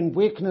folly and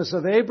weakness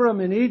of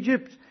Abram in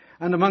Egypt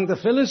and among the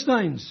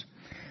Philistines,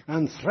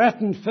 and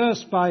threatened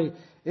first by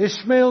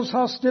Ishmael's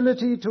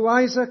hostility to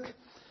Isaac,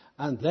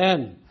 and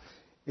then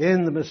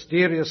in the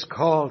mysterious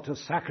call to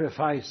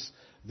sacrifice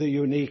the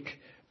unique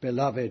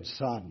beloved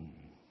son.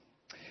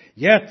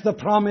 Yet the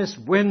promise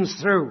wins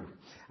through,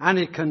 and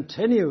it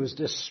continues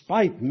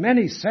despite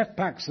many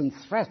setbacks and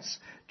threats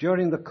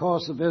during the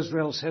course of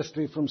Israel's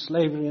history from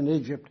slavery in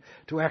Egypt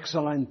to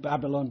exile in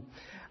Babylon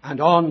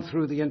and on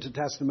through the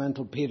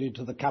intertestamental period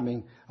to the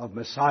coming of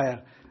Messiah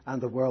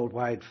and the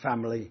worldwide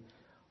family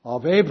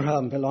of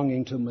Abraham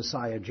belonging to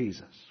Messiah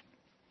Jesus.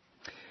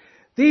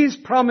 These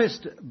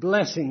promised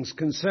blessings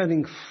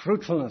concerning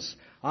fruitfulness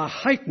are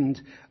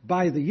heightened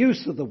by the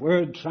use of the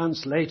word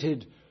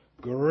translated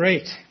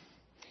great.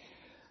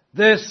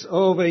 This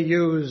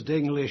overused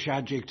English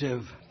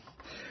adjective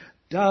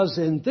does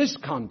in this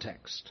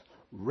context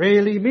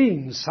really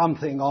mean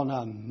something on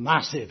a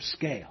massive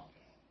scale.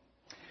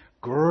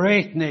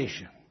 Great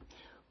nation,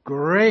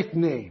 great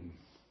name.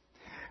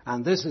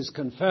 And this is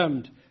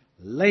confirmed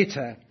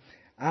later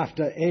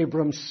after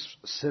Abram's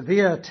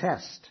severe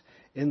test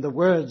in the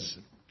words,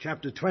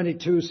 chapter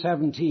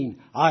 22:17,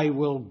 I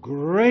will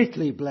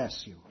greatly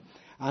bless you,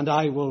 and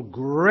I will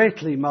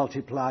greatly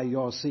multiply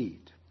your seed.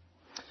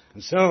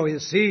 And so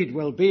his seed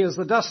will be as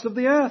the dust of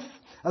the earth,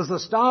 as the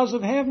stars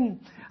of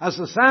heaven, as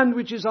the sand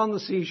which is on the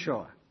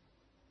seashore.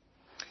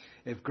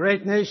 If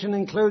great nation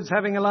includes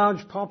having a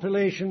large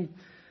population,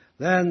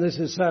 then this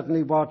is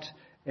certainly what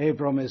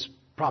Abram is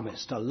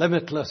promised, a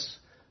limitless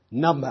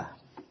number.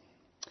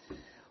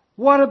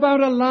 What about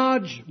a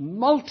large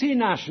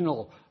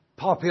multinational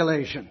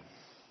population?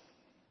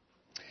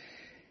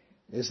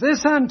 Is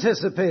this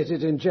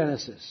anticipated in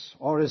Genesis,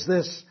 or is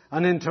this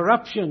an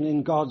interruption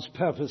in God's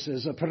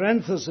purposes, a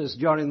parenthesis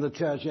during the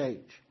church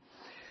age?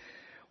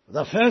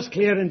 The first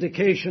clear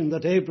indication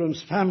that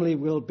Abram's family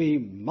will be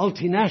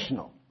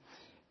multinational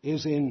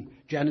is in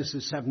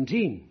Genesis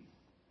 17.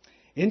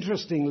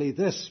 Interestingly,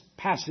 this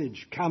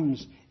passage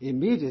comes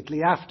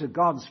immediately after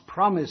God's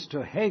promise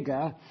to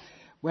Hagar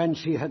when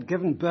she had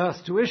given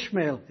birth to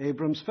Ishmael,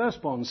 Abram's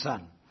firstborn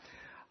son.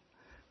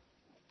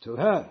 To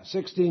her,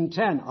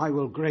 16:10, I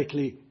will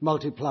greatly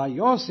multiply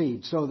your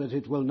seed so that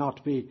it will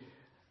not be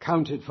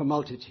counted for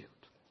multitude.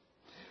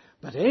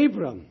 But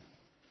Abram,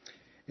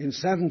 in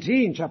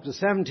chapter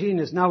 17,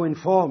 is now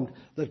informed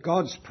that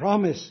God's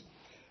promise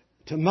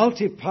to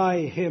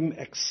multiply him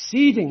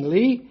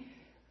exceedingly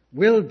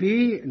will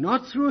be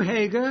not through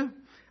Hagar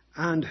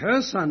and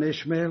her son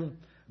Ishmael,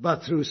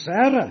 but through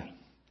Sarah.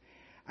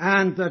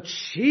 and that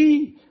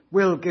she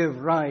will give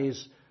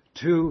rise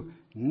to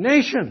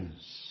nations.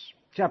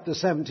 Chapter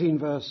 17,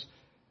 verse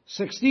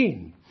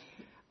 16.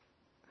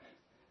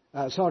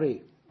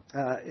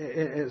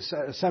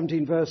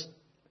 17, verse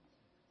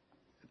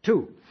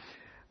 2.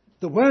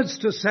 The words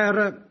to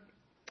Sarah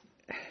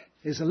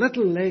is a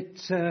little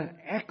later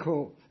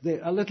echo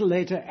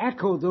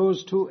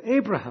those to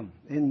Abraham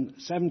in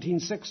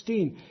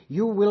 17:16.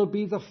 You will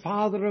be the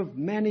father of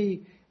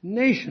many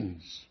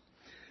nations.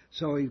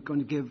 So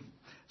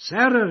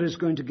Sarah is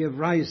going to give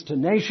rise to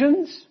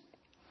nations,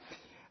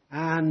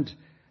 and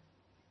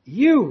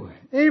you,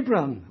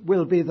 Abram,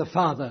 will be the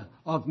father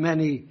of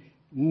many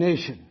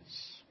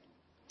nations.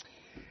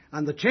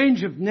 And the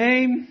change of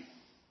name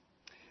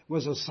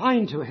was a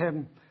sign to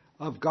him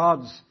of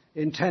God's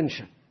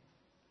intention.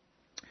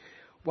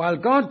 While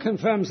God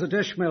confirms that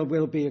Ishmael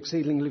will be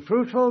exceedingly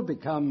fruitful,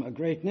 become a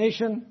great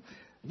nation,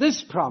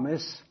 this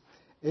promise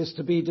is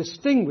to be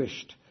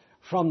distinguished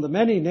from the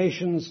many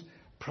nations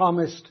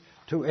promised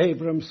to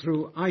Abram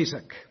through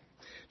Isaac.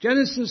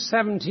 Genesis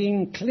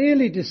 17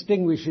 clearly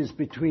distinguishes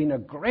between a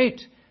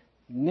great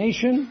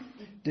nation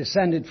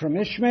descended from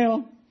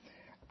Ishmael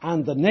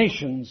and the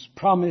nations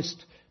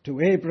promised to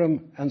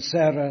Abram and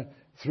Sarah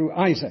through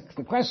Isaac.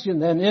 The question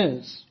then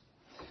is,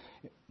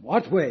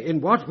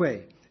 in what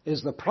way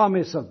is the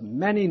promise of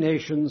many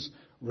nations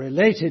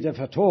related, if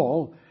at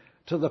all,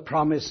 to the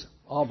promise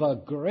of a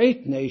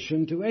great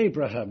nation to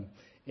Abraham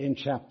in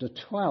chapter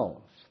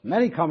 12?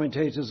 Many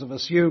commentators have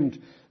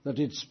assumed that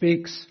it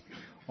speaks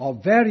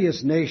of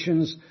various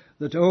nations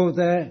that owe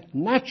their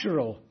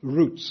natural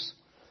roots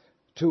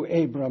to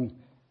Abram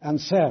and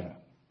Sarah.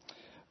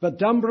 But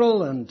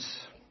Dumbrell and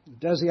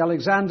Desi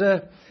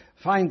Alexander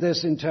find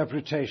this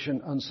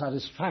interpretation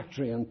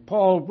unsatisfactory, and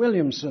Paul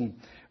Williamson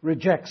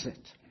rejects it.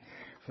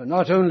 For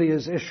not only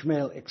is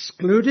Ishmael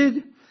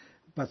excluded,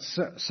 but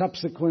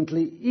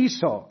subsequently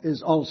Esau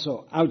is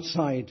also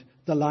outside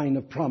the line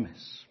of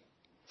promise.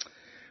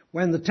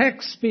 When the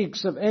text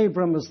speaks of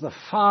Abram as the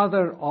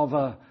father of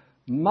a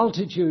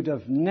multitude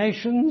of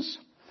nations,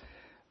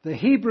 the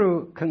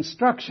Hebrew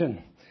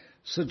construction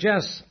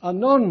suggests a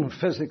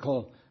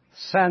non-physical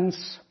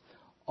sense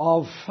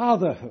of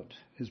fatherhood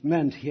is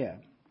meant here.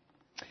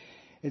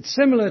 It's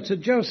similar to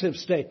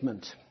Joseph's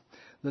statement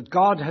that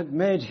God had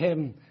made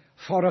him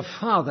for a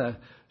father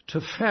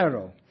to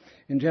Pharaoh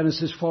in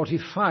Genesis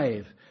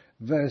 45,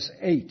 verse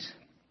 8.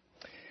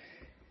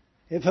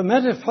 If a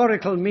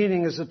metaphorical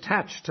meaning is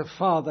attached to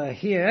father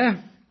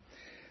here,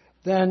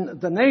 then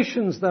the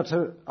nations that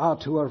are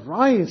to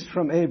arise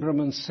from Abram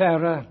and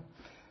Sarah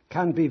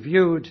can be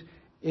viewed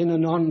in a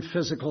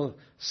non-physical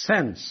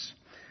sense.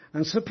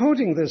 And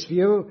supporting this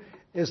view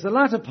is the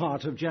latter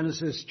part of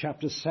Genesis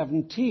chapter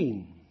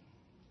 17.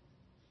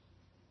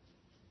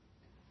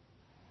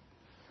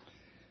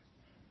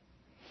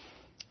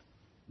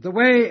 The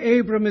way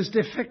Abram is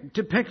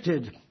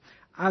depicted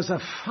as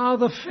a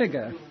father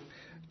figure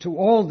to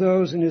all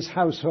those in his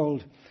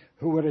household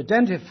who were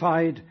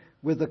identified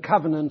with the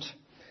covenant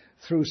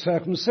through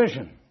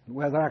circumcision,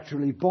 whether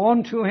actually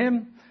born to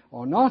him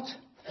or not,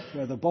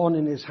 whether born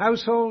in his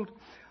household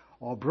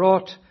or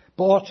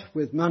bought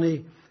with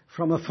money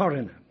from a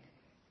foreigner.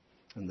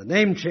 And the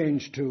name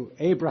change to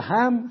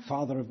Abraham,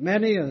 father of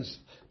many, as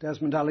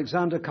Desmond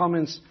Alexander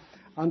comments,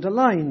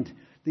 underlined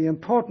the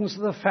importance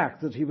of the fact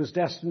that he was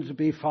destined to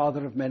be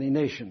father of many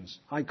nations.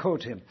 I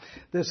quote him,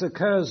 "This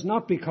occurs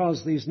not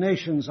because these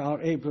nations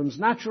are Abram's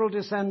natural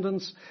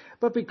descendants,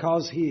 but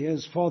because he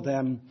is for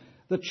them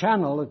the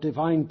channel of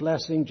divine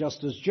blessing,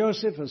 just as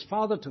Joseph, as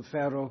father to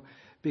Pharaoh,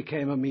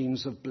 became a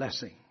means of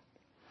blessing."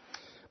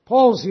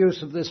 Paul's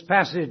use of this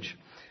passage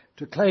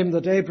to claim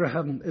that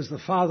Abraham is the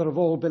father of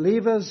all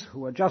believers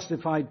who are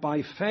justified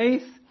by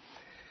faith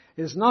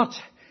is not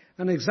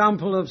an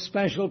example of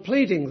special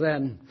pleading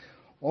then,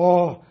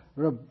 or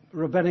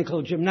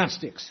rabbinical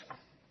gymnastics.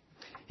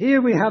 Here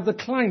we have the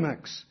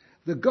climax,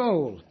 the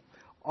goal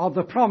of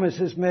the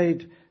promises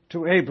made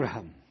to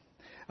Abraham.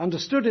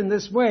 Understood in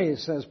this way,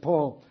 says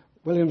Paul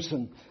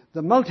Williamson,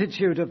 the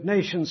multitude of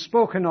nations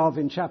spoken of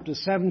in chapter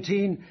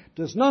 17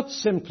 does not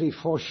simply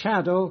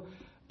foreshadow,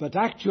 but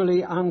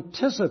actually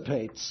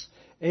anticipates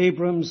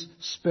Abram's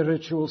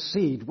spiritual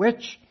seed,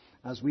 which,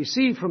 as we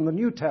see from the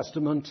New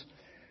Testament,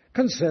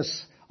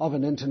 consists of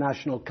an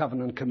international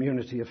covenant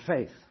community of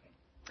faith.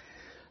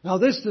 Now,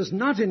 this does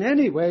not in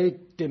any way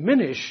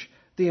diminish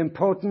the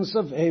importance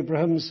of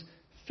Abraham's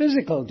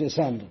physical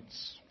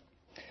descendants.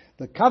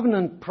 The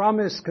covenant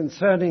promise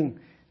concerning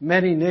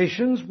many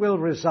nations will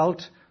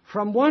result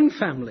from one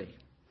family.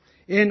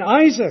 In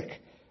Isaac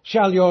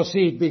shall your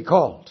seed be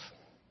called.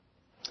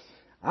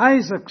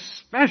 Isaac's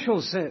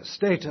special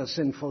status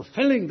in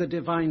fulfilling the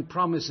divine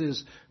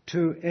promises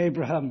to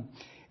Abraham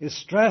is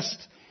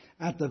stressed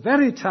at the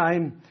very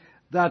time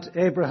that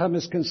Abraham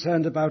is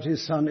concerned about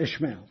his son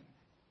Ishmael.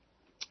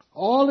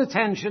 All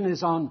attention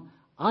is on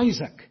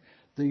Isaac,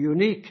 the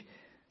unique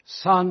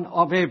son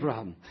of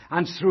Abraham,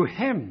 and through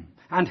him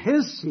and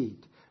his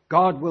seed,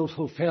 God will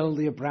fulfill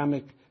the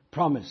Abrahamic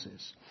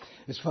promises.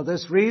 It's for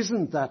this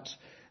reason that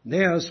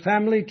Neo's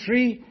family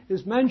tree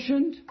is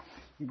mentioned.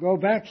 You go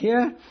back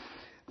here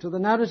to the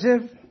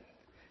narrative.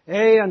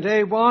 A and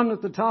A1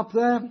 at the top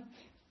there,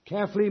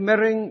 carefully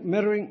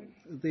mirroring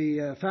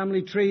the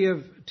family tree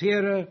of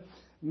Terah,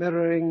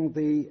 mirroring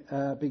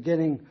the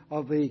beginning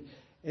of the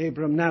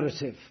Abram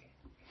narrative.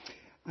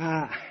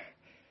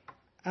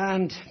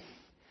 And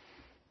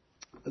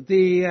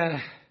the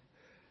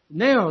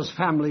Neo's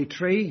family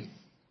tree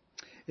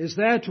is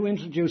there to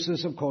introduce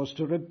us, of course,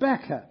 to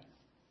Rebekah,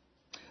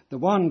 the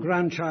one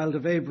grandchild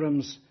of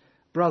Abram's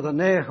brother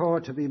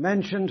Nahor to be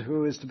mentioned,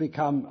 who is to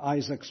become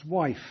Isaac's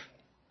wife.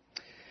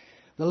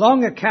 The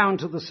long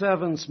account of the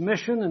servant's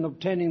mission in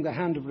obtaining the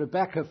hand of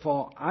Rebekah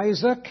for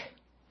Isaac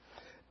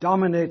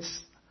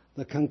dominates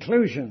the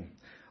conclusion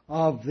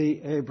of the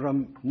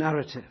Abram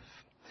narrative.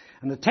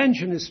 And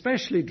attention is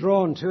especially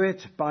drawn to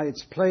it by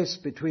its place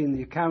between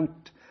the account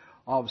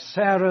of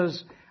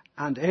Sarah's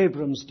and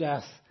Abram's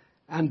death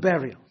and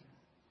burial.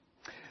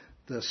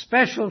 The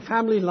special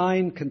family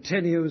line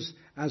continues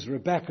as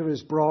Rebekah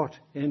is brought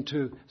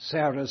into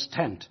Sarah's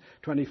tent,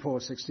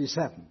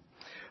 2467.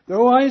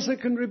 Though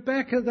Isaac and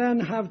Rebekah then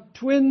have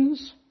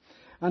twins,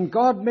 and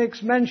God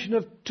makes mention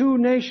of two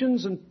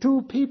nations and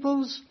two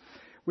peoples,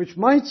 which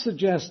might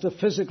suggest a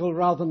physical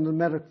rather than a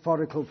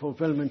metaphorical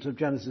fulfillment of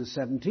Genesis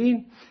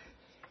 17,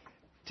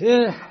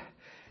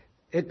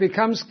 it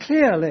becomes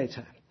clear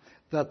later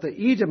that the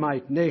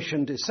Edomite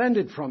nation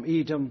descended from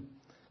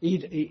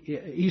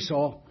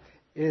Esau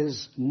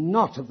is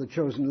not of the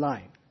chosen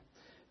line.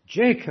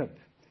 Jacob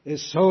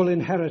is sole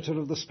inheritor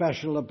of the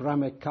special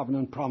Abrahamic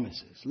covenant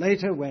promises.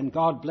 Later, when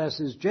God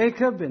blesses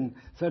Jacob in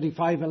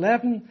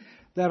 35:11,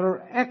 there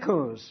are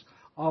echoes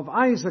of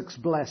Isaac's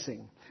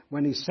blessing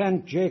when he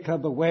sent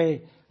Jacob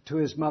away to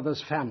his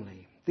mother's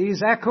family.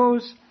 These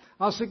echoes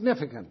are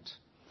significant.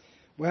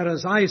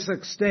 Whereas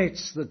Isaac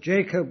states that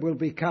Jacob will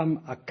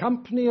become a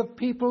company of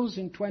peoples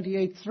in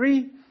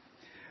 28:3,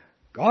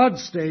 God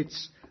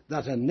states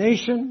that a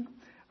nation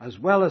as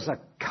well as a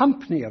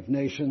company of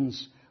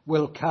nations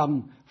will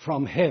come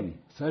from him,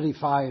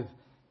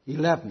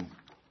 35:11.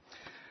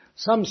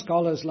 Some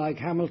scholars like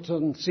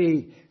Hamilton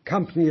see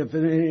company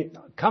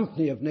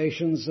of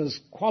nations as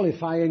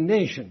qualifying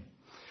nation,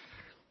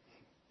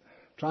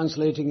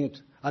 translating it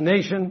a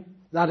nation,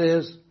 that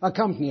is, a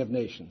company of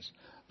nations.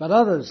 But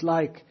others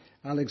like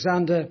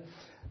Alexander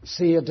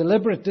see a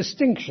deliberate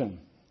distinction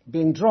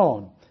being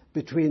drawn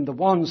between the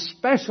one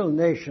special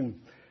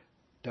nation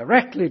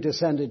directly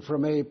descended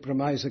from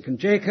Abraham, Isaac, and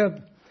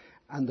Jacob,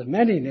 and the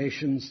many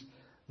nations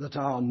that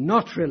are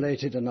not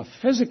related in a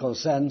physical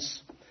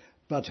sense,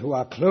 but who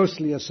are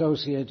closely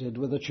associated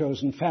with a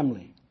chosen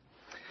family.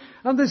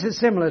 And this is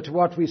similar to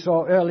what we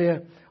saw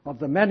earlier of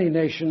the many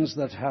nations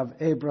that have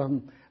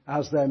Abraham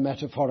as their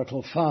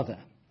metaphorical father.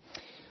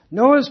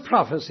 Noah's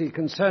prophecy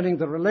concerning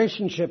the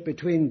relationship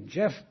between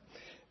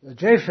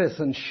Japheth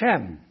and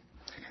Shem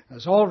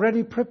has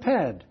already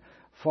prepared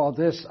for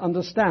this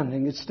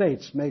understanding. It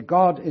states, "May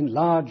God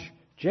enlarge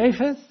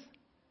Japheth,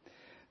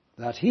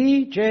 that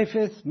he,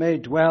 Japheth, may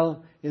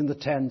dwell in the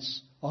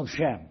tents of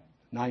Shem,"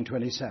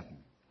 9:27.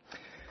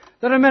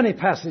 There are many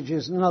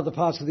passages in other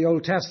parts of the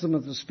Old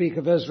Testament that speak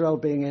of Israel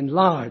being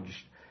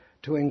enlarged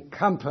to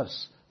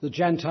encompass the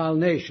Gentile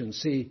nations.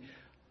 See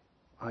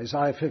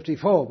Isaiah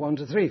 54,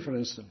 1-3, for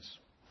instance.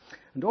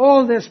 And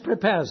all this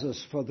prepares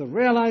us for the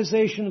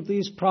realization of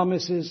these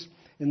promises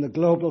in the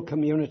global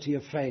community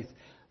of faith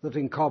that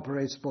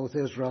incorporates both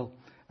Israel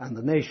and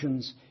the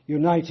nations,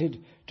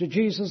 united to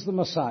Jesus the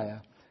Messiah,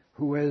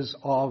 who is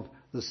of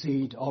the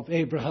seed of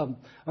Abraham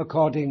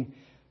according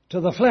to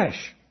the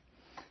flesh.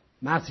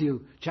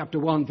 Matthew chapter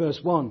 1,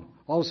 verse 1,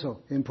 also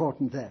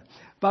important there.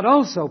 But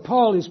also,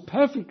 Paul is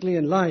perfectly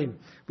in line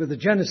with the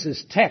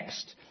Genesis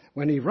text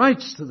when he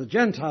writes to the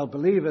Gentile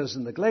believers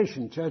in the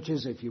Galatian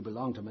churches, "If you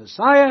belong to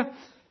Messiah,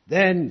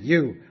 then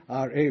you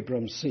are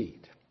Abram's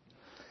seed."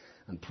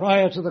 And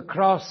prior to the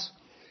cross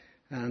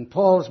and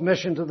Paul's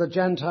mission to the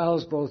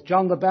Gentiles, both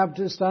John the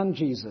Baptist and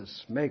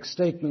Jesus make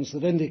statements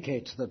that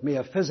indicate that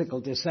mere physical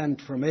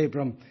descent from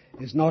Abram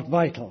is not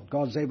vital.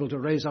 God's able to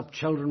raise up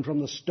children from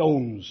the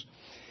stones.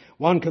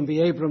 One can be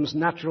Abram's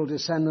natural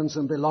descendants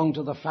and belong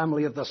to the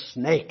family of the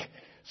snake,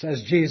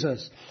 says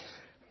Jesus.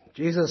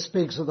 Jesus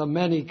speaks of the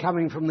many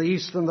coming from the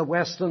east and the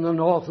west and the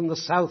north and the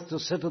south to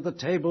sit at the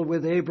table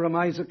with Abraham,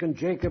 Isaac, and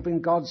Jacob in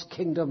God's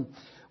kingdom,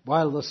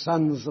 while the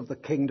sons of the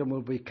kingdom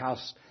will be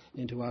cast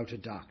into outer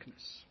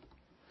darkness.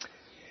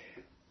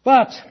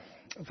 But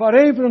for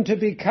Abram to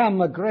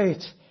become a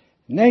great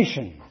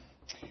nation,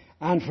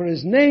 and for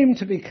his name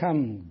to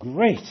become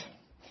great,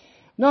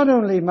 not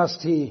only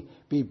must he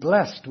be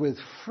blessed with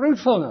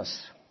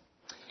fruitfulness,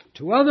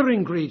 two other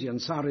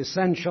ingredients are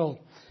essential,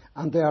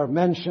 and they are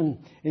mentioned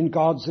in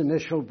God's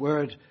initial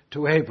word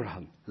to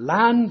Abraham: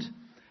 land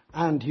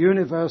and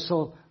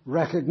universal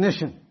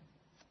recognition.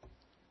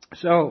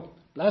 So,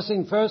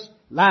 blessing first,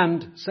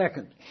 land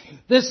second.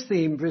 This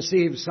theme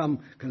receives some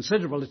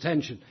considerable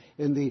attention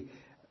in the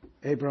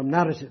Abraham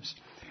narratives.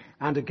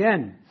 And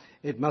again,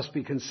 it must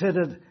be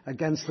considered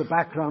against the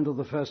background of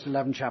the first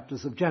 11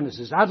 chapters of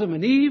Genesis. Adam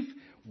and Eve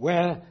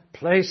were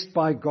placed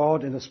by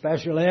God in a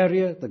special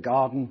area, the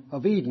Garden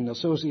of Eden,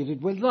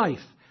 associated with life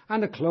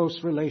and a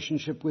close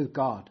relationship with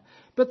God.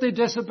 But they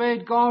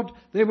disobeyed God.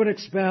 They were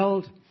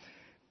expelled.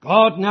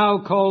 God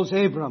now calls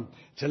Abram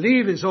to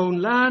leave his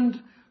own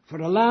land for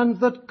a land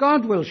that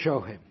God will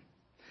show him.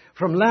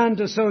 From land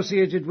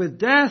associated with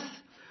death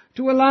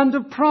to a land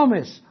of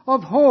promise,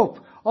 of hope,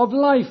 of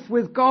life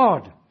with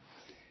God.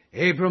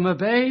 Abram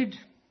obeyed,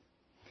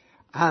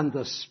 and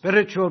the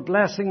spiritual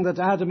blessing that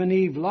Adam and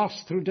Eve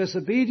lost through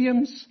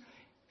disobedience,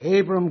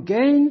 Abram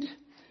gained,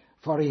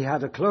 for he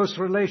had a close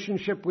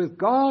relationship with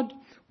God,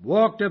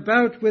 walked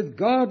about with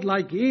God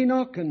like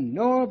Enoch and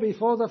Noah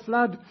before the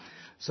flood,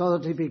 so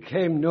that he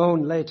became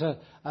known later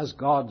as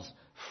God's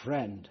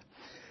friend.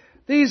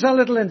 These are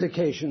little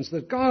indications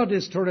that God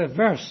is to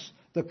reverse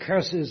the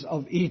curses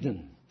of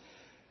Eden.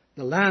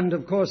 The land,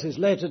 of course, is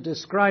later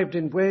described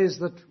in ways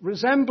that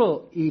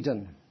resemble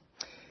Eden.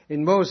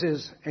 In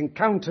Moses'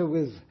 encounter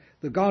with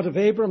the God of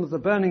Abram at the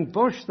burning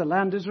bush, the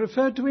land is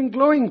referred to in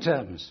glowing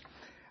terms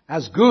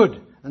as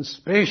good and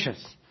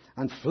spacious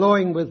and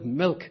flowing with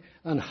milk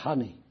and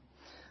honey.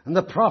 And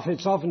the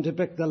prophets often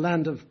depict the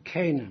land of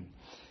Canaan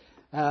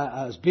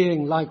as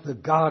being like the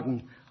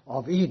Garden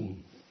of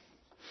Eden.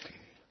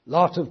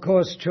 Lot, of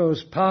course,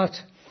 chose part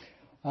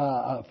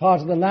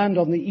of the land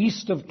on the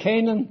east of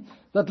Canaan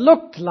that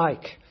looked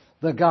like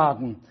the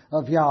garden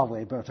of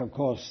Yahweh, but of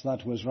course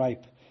that was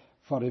ripe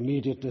for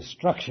immediate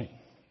destruction.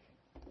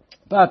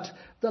 But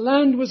the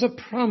land was a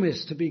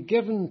promise to be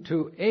given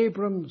to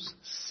Abram's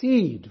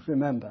seed,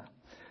 remember,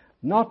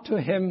 not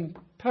to him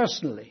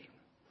personally.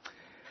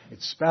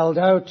 It's spelled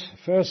out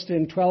first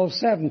in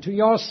 12:7, to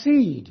your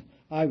seed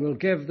I will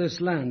give this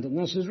land. And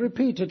this is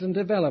repeated and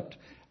developed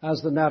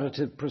as the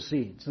narrative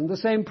proceeds. And the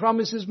same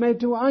promise is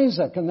made to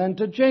Isaac and then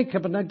to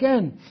Jacob. And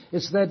again,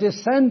 it's their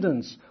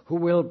descendants who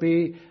will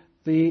be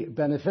the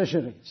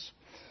beneficiaries.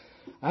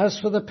 As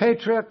for the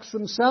patriarchs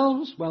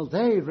themselves, well,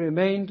 they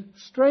remained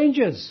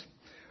strangers,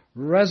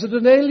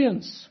 resident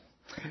aliens.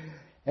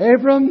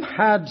 Abram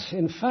had,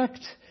 in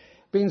fact,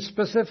 been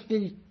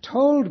specifically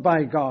told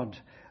by God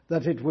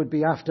that it would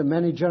be after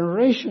many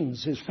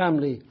generations his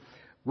family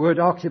would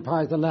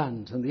occupy the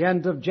land. And the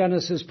end of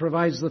Genesis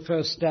provides the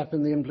first step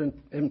in the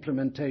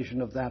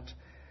implementation of that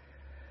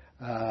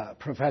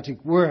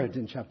prophetic word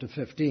in chapter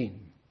 15.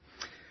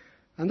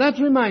 And that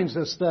reminds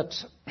us that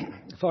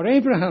for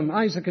Abraham,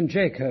 Isaac, and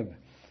Jacob,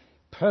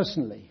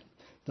 personally,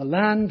 the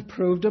land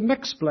proved a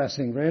mixed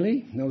blessing,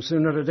 really. No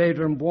sooner had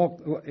Abraham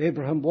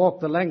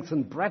walked the length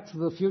and breadth of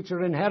the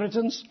future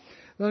inheritance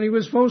than he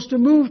was forced to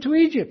move to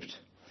Egypt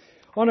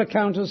on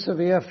account of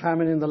severe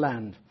famine in the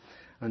land.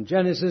 And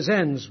Genesis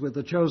ends with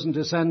the chosen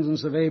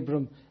descendants of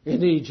Abram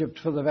in Egypt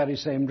for the very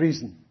same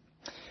reason.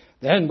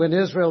 Then when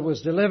Israel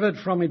was delivered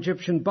from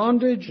Egyptian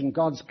bondage and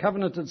God's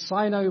covenant at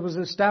Sinai was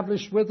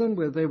established with them,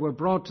 where they were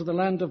brought to the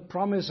land of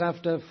promise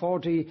after a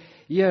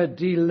 40-year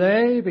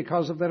delay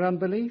because of their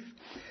unbelief,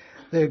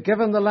 they were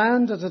given the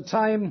land at a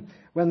time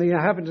when the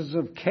inhabitants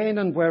of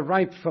Canaan were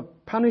ripe for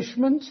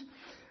punishment,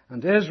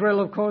 and Israel,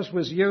 of course,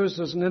 was used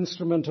as an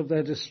instrument of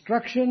their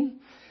destruction,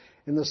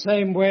 in the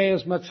same way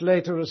as much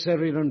later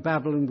Assyria and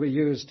Babylon were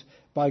used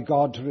by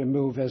God to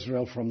remove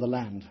Israel from the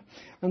land.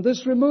 And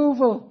this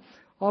removal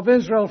of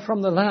Israel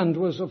from the land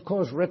was, of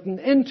course, written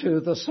into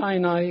the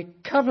Sinai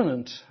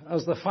covenant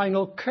as the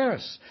final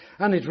curse,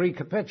 and it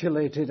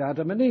recapitulated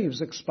Adam and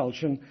Eve's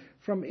expulsion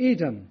from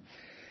Eden.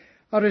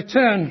 A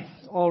return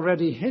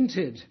already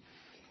hinted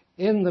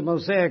in the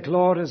Mosaic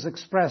law is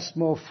expressed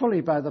more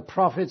fully by the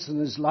prophets and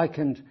is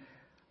likened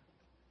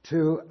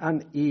to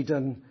an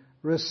Eden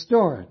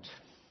restored.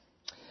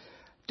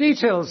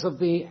 Details of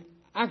the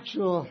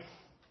actual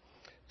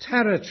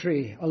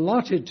territory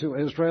allotted to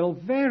Israel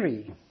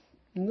vary.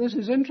 And this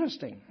is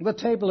interesting. The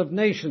Table of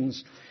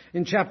Nations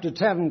in chapter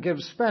 10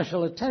 gives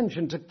special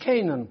attention to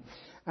Canaan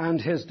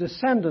and his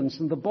descendants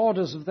and the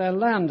borders of their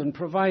land and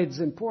provides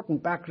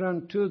important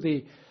background to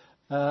the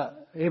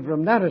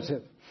Abram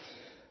narrative.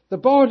 The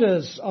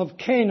borders of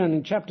Canaan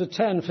in chapter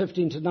 10,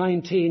 15 to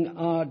 19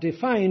 are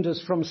defined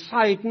as from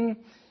Sidon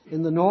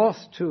in the north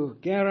to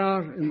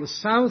Gerar in the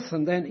south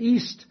and then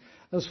east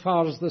as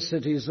far as the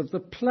cities of the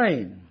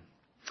plain.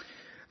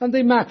 And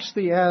they match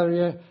the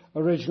area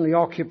originally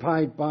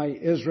occupied by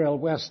Israel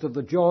west of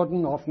the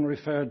Jordan, often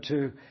referred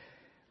to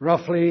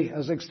roughly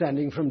as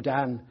extending from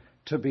Dan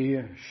to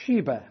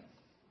Beersheba.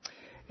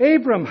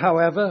 Abram,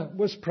 however,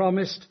 was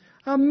promised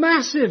a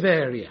massive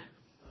area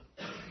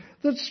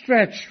that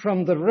stretched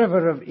from the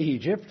river of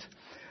Egypt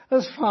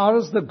as far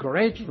as the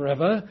great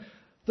river,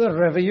 the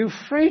river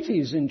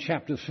Euphrates in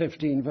chapter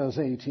 15, verse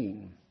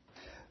 18.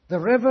 The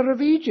river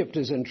of Egypt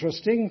is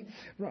interesting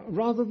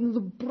rather than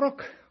the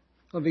brook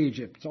of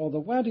Egypt or the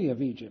Wadi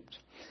of Egypt.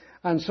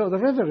 And so the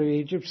river of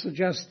Egypt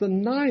suggests the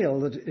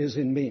Nile that is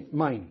in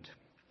mind.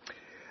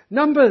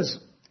 Numbers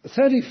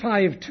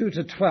 35, 2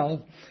 to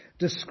 12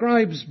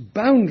 describes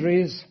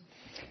boundaries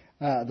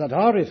that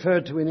are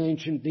referred to in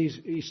ancient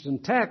Eastern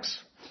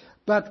texts,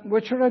 but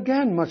which are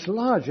again much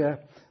larger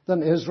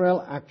than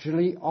Israel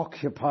actually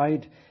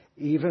occupied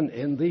even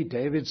in the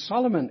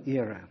David-Solomon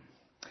era.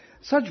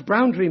 Such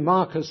boundary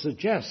markers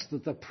suggest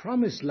that the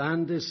promised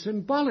land is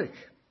symbolic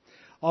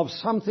of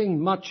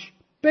something much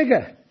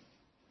bigger.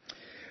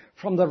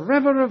 From the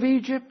river of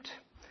Egypt,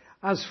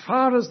 as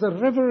far as the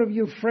river of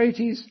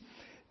Euphrates,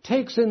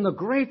 takes in the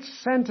great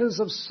centers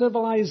of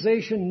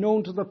civilization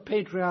known to the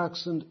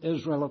patriarchs in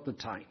Israel at the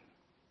time.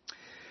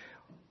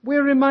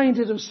 We're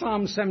reminded of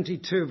Psalm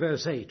 72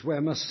 verse 8, where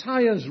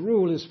Messiah's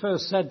rule is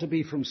first said to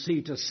be from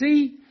sea to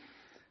sea,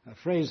 a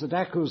phrase that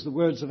echoes the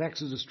words of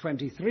Exodus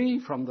 23,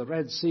 from the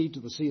Red Sea to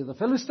the Sea of the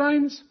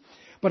Philistines.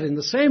 But in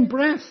the same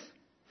breath,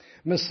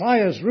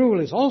 Messiah's rule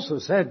is also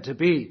said to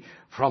be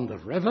from the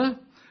river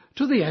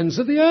to the ends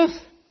of the earth,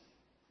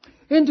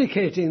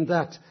 indicating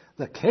that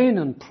the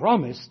Canaan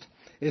promised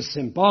is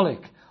symbolic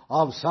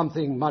of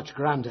something much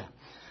grander.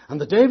 And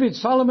the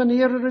David-Solomon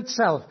era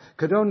itself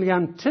could only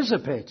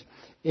anticipate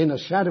in a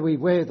shadowy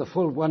way the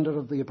full wonder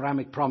of the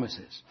Abrahamic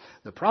promises.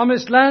 The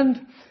promised land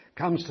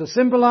comes to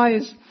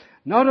symbolize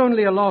not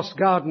only a lost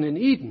garden in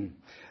Eden,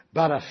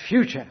 but a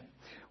future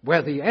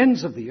where the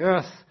ends of the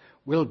earth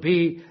will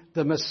be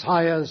the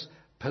Messiah's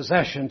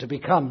possession, to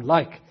become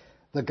like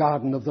the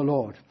garden of the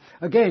Lord.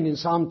 Again, in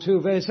Psalm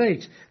 2 verse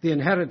 8, the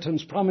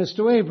inheritance promised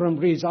to Abram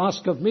reads,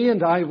 "Ask of me,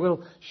 and I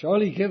will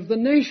surely give the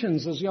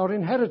nations as your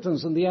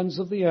inheritance and the ends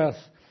of the earth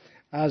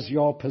as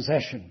your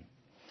possession."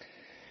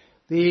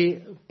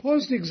 The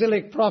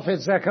post-exilic prophet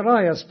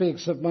Zechariah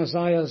speaks of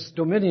Messiah's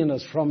dominion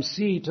as from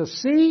sea to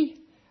sea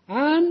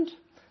and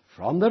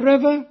from the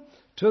river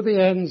to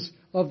the ends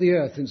of the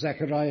earth in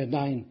Zechariah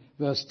 9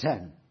 verse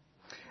 10.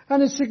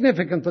 And it's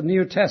significant the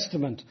New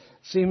Testament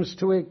seems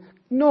to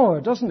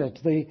ignore, doesn't it,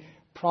 the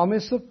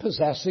promise of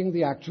possessing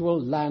the actual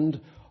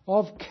land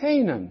of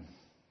Canaan.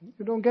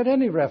 You don't get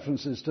any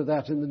references to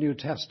that in the New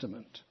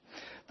Testament.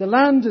 The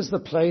land is the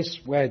place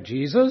where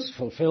Jesus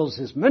fulfills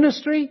his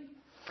ministry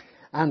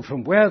and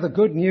from where the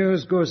good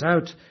news goes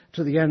out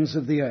to the ends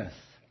of the earth.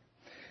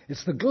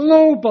 It's the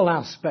global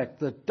aspect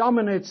that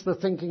dominates the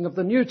thinking of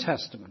the New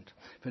Testament.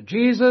 For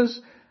Jesus,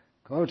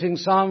 quoting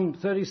Psalm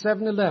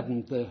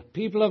 37:11, the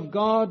people of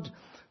God,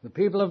 the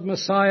people of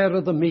Messiah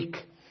are the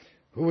meek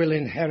who will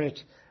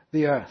inherit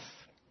the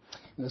earth.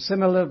 In a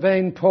similar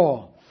vein,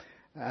 Paul,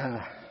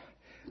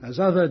 as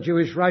other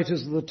Jewish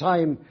writers of the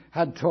time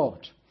had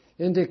taught,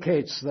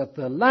 indicates that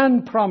the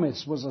land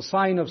promise was a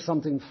sign of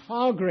something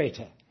far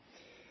greater,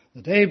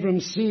 that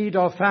Abram's seed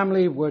or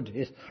family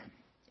would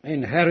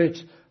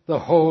inherit the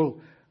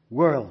whole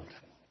world.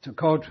 To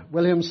quote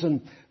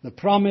Williamson, the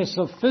promise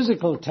of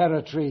physical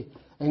territory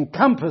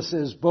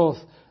encompasses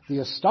both the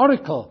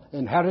historical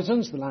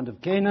inheritance, the land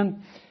of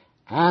Canaan,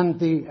 and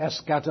the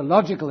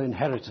eschatological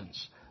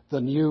inheritance, the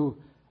new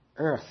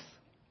earth.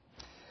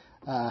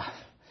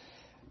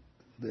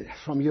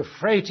 From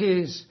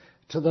Euphrates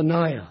to the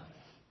Nile,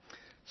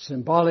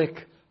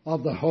 symbolic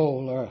of the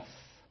whole earth.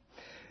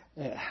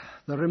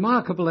 The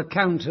remarkable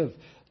account of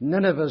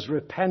Nineveh's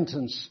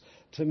repentance,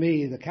 to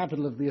me, the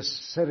capital of the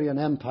Assyrian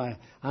Empire,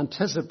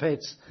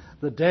 anticipates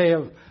the day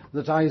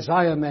that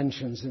Isaiah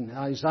mentions in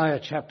Isaiah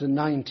chapter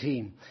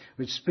 19,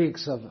 which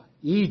speaks of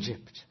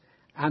Egypt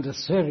and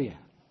Assyria.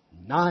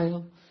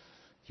 Nile,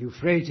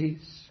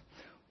 Euphrates,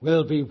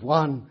 will be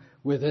one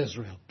with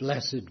Israel.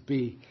 Blessed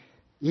be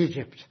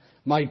Egypt,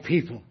 my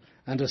people,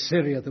 and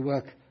Assyria, the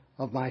work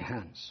of my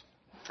hands.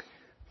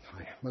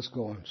 I must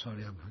go on.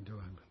 Sorry, I'm going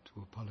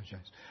to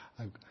apologize.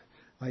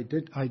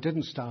 I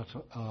didn't start.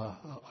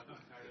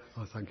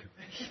 Oh, thank you.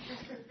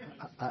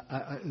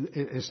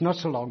 It's not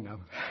so long now.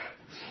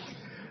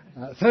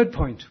 Third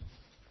point.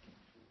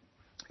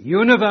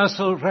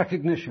 Universal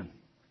recognition.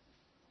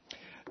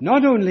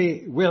 Not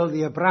only will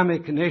the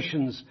Abrahamic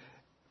nations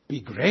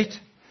be great,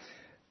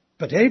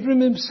 but Abram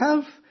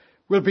himself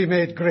will be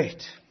made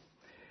great.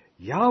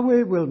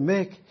 Yahweh will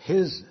make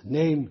his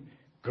name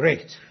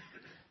great.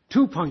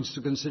 2 points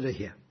to consider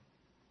here.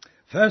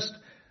 First,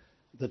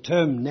 the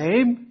term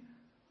name,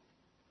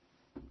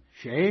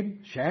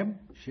 Shem,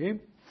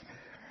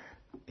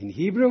 in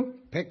Hebrew,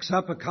 picks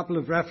up a couple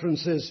of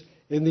references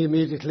in the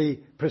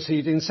immediately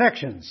preceding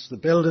sections. The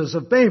builders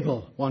of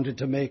Babel wanted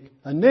to make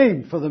a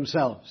name for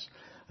themselves.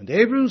 And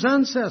Abram's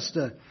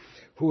ancestor,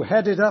 who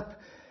headed up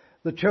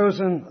the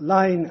chosen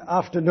line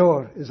after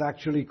Noah, is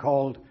actually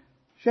called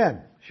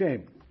Shem.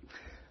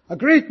 A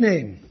great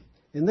name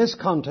in this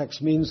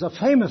context means a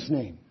famous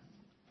name.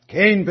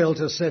 Cain built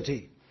a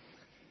city,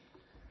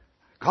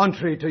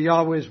 contrary to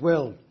Yahweh's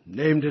will,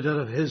 named it out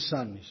of his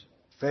sons.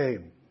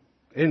 Fame,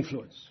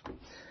 influence.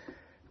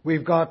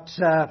 We've got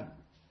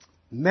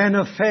men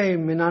of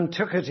fame in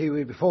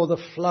antiquity before the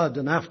flood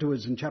and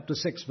afterwards in chapter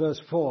 6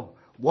 verse 4.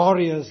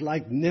 Warriors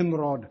like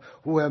Nimrod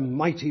who were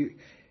mighty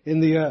in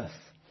the earth.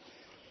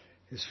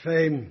 His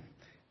fame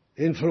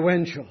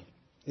influential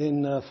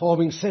in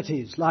forming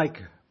cities like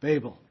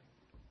Babel.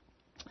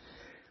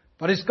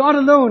 But it's God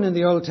alone in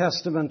the Old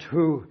Testament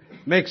who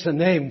makes a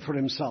name for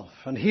himself,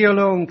 and he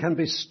alone can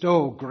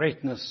bestow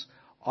greatness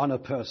on a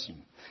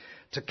person.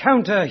 to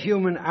counter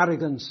human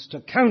arrogance,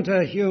 to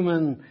counter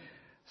human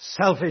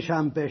selfish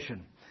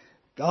ambition.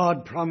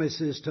 God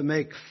promises to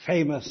make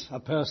famous a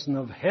person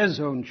of his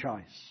own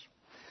choice.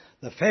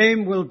 The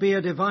fame will be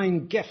a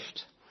divine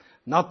gift,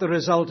 not the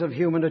result of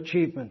human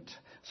achievement,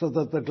 so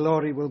that the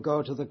glory will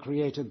go to the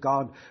Creator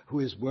God who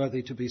is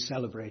worthy to be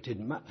celebrated.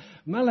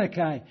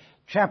 Malachi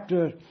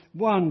chapter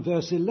 1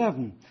 verse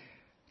 11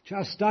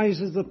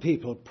 chastises the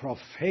people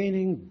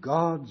profaning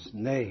God's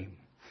name.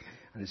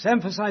 And it's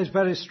emphasized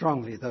very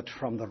strongly that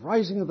from the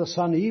rising of the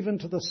sun even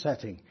to the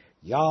setting,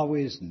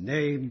 Yahweh's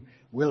name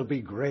will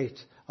be great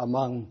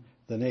among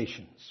the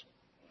nations.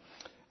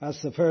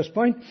 That's the first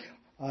point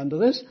under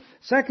this.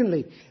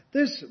 Secondly,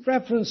 this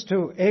reference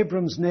to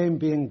Abram's name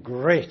being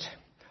great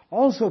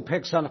also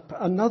picks up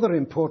another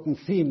important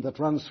theme that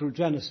runs through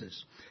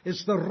Genesis.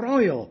 It's the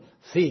royal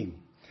theme.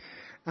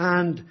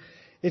 And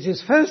it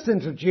is first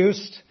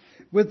introduced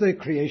with the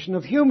creation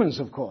of humans,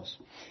 of course.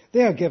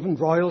 They are given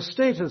royal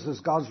status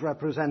as God's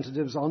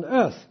representatives on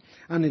earth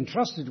and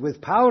entrusted with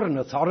power and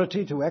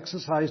authority to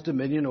exercise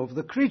dominion over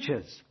the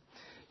creatures.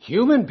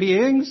 Human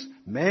beings,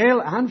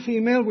 male and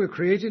female, were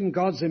created in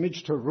God's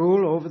image to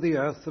rule over the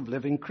earth of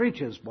living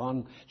creatures.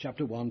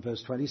 Chapter 1,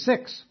 verse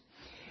 26.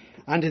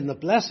 And in the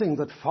blessing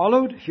that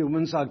followed,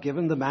 humans are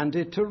given the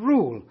mandate to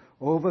rule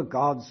over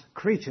God's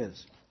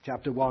creatures.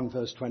 Chapter 1,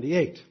 verse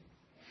 28.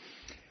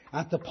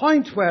 At the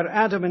point where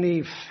Adam and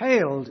Eve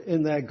failed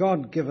in their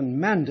God-given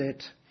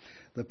mandate,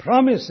 the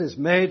promise is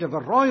made of a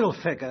royal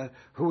figure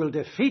who will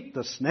defeat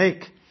the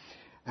snake,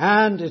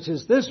 and it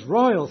is this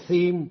royal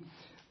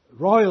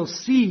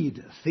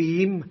seed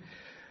theme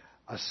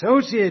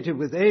associated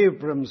with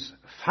Abram's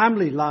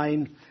family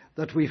line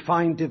that we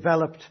find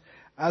developed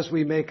as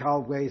we make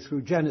our way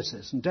through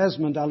Genesis. And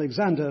Desmond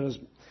Alexander has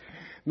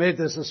made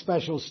this a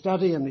special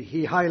study, and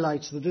he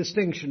highlights the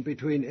distinction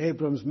between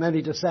Abram's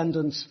many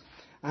descendants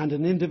and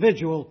an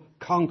individual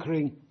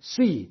conquering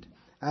seed,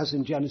 as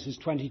in Genesis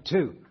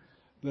 22,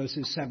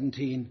 verses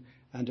 17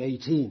 and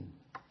 18,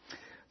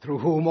 through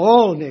whom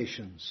all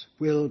nations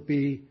will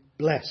be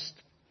blessed.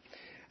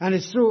 And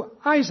it's through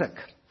Isaac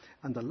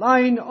and the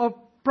line of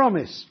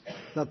promise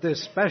that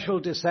this special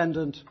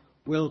descendant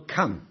will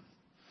come.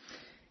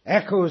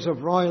 Echoes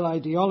of royal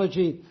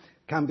ideology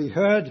can be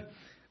heard,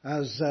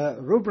 as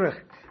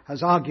Rubrich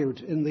has argued,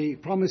 in the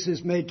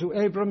promises made to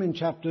Abram in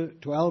chapter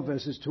 12,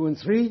 verses 2 and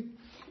 3.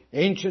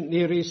 Ancient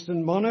Near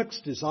Eastern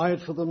monarchs desired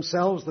for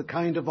themselves the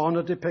kind of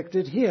honor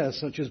depicted here,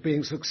 such as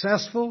being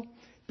successful,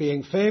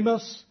 being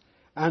famous,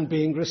 and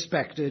being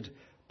respected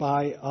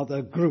by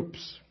other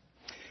groups.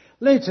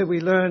 Later we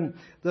learn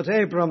that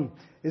Abram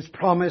is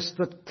promised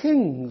that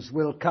kings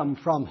will come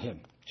from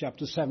him,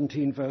 chapter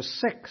 17, verse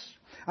 6,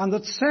 and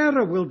that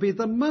Sarah will be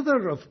the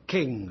mother of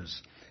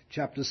kings,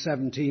 chapter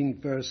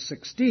 17, verse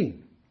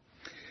 16.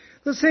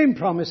 The same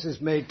promise is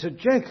made to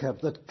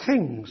Jacob that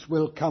kings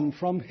will come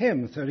from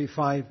him,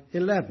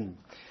 35:11.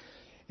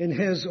 In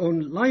his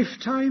own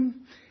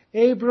lifetime,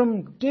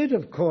 Abram did,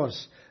 of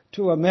course,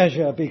 to a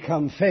measure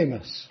become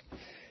famous.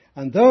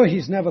 And though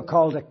he's never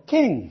called a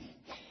king,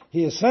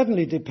 he is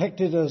certainly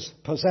depicted as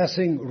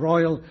possessing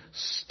royal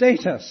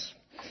status.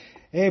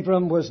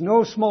 Abram was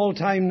no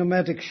small-time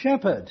nomadic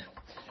shepherd,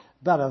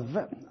 but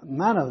a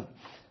man of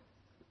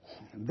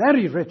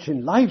very rich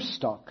in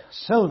livestock,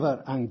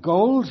 silver and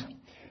gold,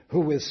 who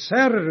with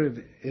Sarah,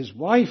 his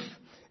wife,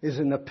 is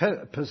in a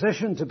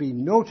position to be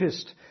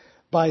noticed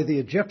by the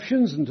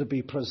Egyptians and to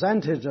be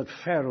presented at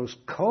Pharaoh's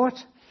court.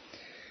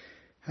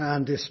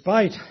 And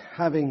despite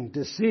having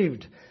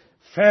deceived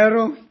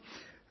Pharaoh,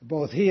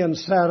 both he and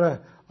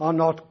Sarah are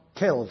not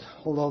killed,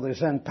 although they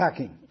send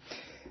packing.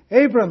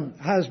 Abram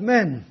has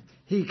men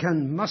he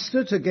can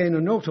muster to gain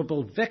a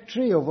notable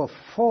victory over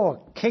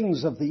 4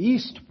 kings of the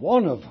East,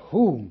 one of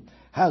whom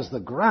has the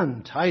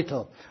grand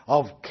title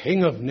of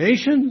King of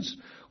Nations.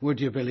 Would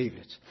you believe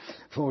it?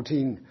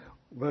 14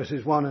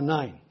 verses 1 and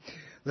 9.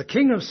 The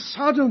king of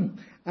Sodom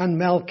and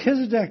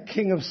Melchizedek,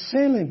 king of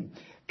Salem,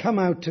 come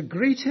out to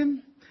greet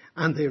him,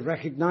 and they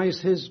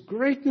recognize his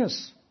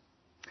greatness.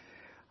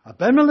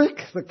 Abimelech,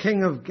 the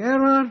king of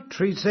Gerar,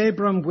 treats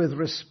Abram with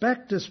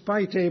respect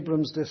despite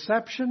Abram's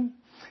deception,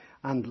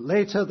 and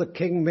later the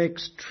king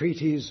makes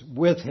treaties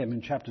with him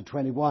in chapter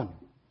 21.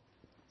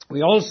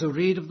 We also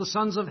read of the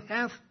sons of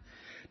Heth,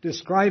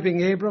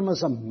 describing Abram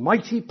as a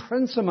mighty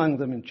prince among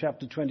them in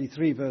chapter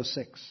 23, verse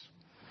 6.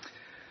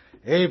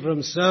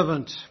 Abram's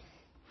servant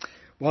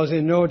was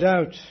in no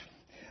doubt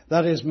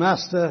that his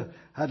master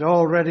had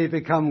already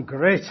become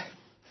great,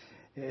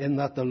 in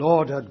that the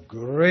Lord had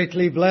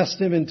greatly blessed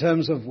him in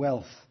terms of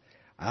wealth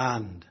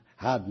and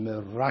had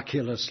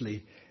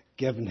miraculously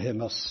given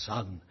him a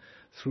son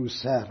through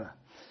Sarah.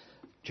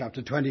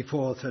 Chapter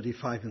 24,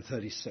 35 and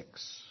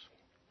 36.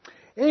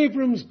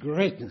 Abram's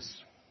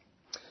greatness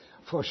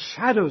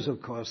foreshadows,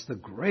 of course, the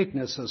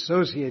greatness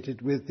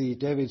associated with the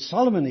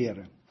David-Solomon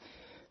era.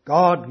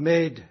 God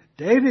made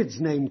David's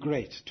name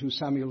great, 2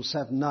 Samuel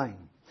 7:9.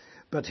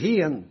 But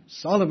he and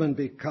Solomon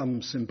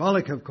become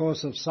symbolic, of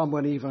course, of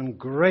someone even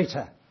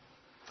greater.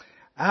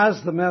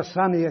 as the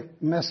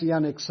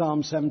Messianic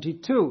Psalm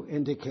 72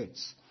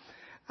 indicates.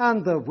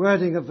 And the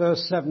wording of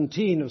verse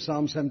 17 of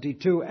Psalm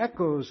 72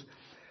 echoes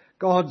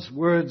God's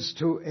words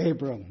to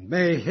Abram.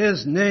 May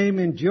his name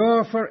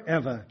endure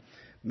forever.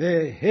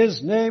 May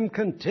his name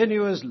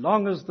continue as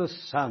long as the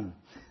sun.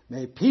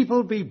 May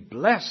people be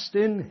blessed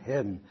in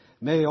him.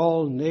 May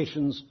all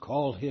nations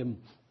call him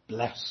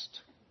blessed.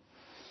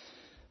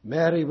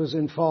 Mary was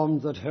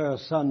informed that her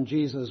son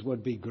Jesus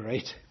would be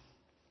great.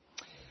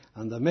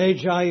 And the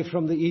Magi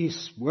from the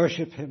east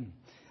worship him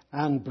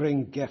and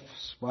bring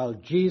gifts, while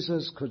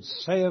Jesus could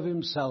say of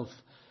himself,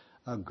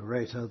 a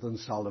greater than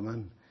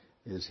Solomon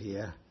is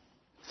here.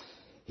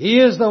 He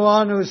is the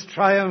one who has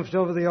triumphed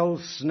over the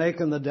old snake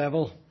and the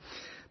devil,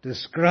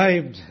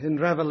 described in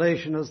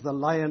Revelation as the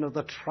Lion of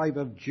the tribe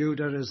of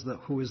Judah,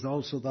 who is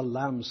also the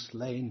Lamb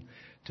slain,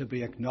 to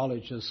be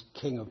acknowledged as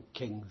King of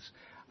kings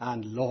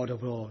and Lord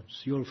of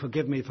lords. You'll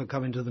forgive me for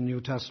coming to the New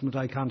Testament,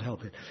 I can't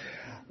help it.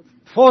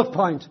 Fourth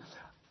point,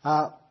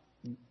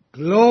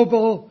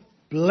 global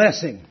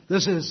blessing.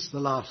 This is the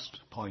last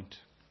point,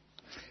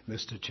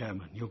 Mr.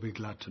 Chairman. You'll be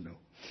glad to know.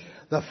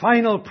 The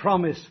final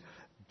promise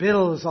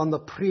builds on the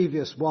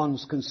previous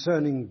ones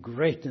concerning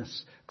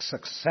greatness,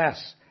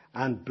 success,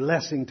 and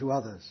blessing to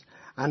others.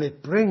 And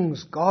it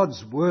brings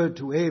God's word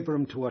to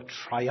Abram to a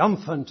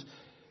triumphant,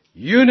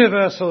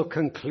 universal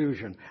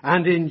conclusion.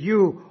 And in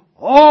you,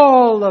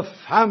 all the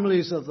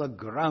families of the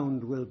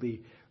ground will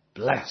be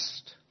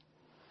blessed.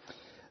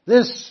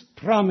 This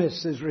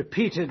promise is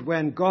repeated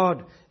when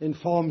God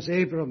informs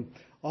Abram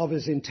of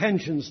his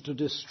intentions to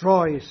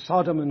destroy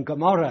Sodom and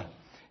Gomorrah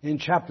in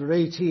chapter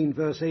 18,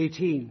 verse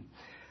 18.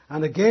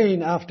 And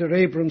again after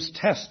Abram's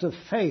test of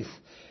faith,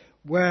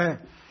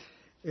 where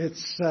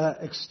it's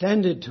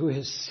extended to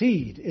his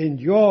seed. In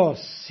your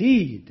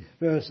seed,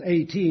 verse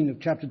 18 of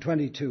chapter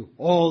 22,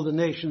 all the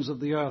nations of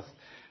the earth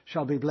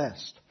shall be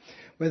blessed.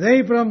 With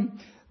Abram,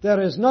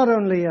 there is not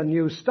only a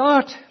new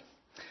start,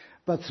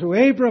 but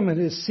through Abram and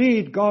his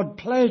seed, God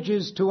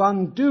pledges to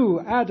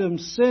undo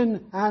Adam's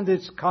sin and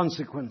its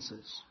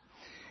consequences.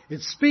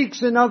 It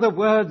speaks, in other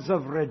words,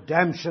 of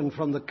redemption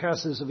from the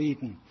curses of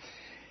Eden.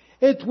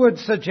 It would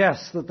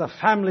suggest that the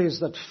families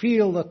that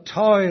feel the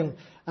toil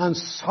and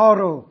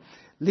sorrow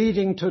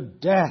leading to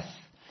death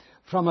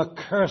from a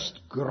cursed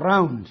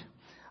ground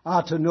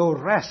are to know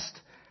rest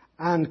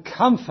and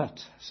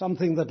comfort,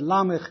 something that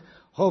Lamech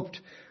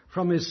hoped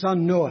from his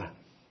son Noah.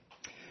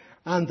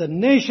 And the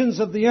nations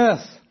of the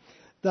earth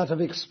that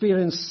have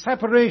experienced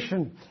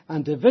separation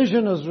and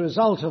division as a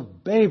result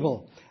of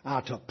Babel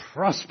are to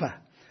prosper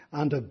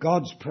under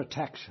God's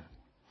protection.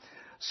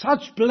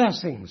 Such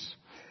blessings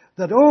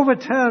that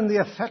overturn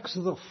the effects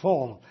of the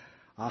fall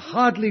are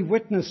hardly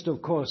witnessed,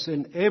 of course,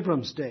 in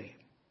Abram's day.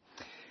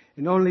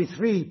 In only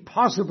 3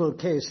 possible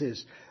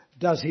cases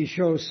does he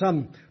show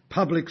some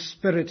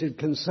public-spirited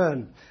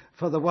concern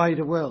for the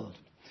wider world.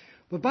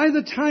 But by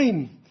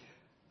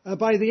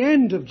the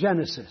end of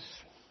Genesis,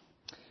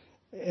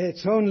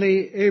 it's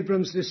only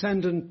Abram's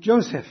descendant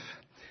Joseph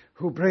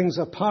who brings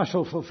a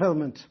partial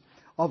fulfillment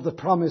of the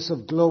promise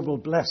of global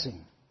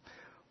blessing.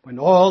 When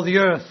all the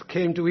earth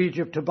came to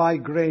Egypt to buy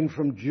grain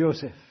from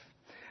Joseph,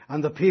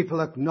 and the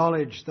people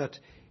acknowledged that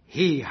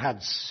he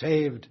had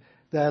saved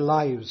their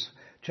lives.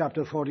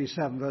 Chapter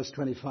 47, verse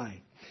 25.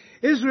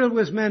 Israel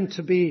was meant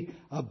to be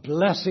a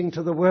blessing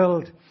to the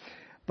world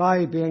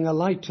by being a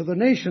light to the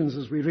nations,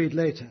 as we read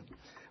later.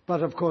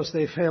 But of course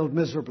they failed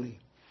miserably.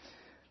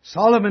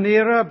 Solomon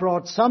era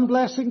brought some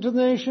blessing to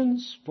the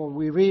nations, for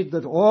we read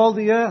that all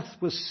the earth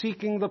was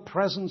seeking the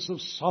presence of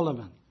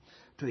Solomon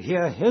to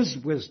hear his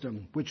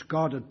wisdom, which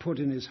God had put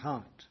in his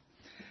heart.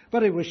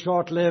 But it was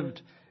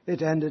short-lived.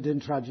 It ended in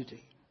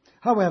tragedy.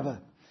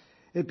 However,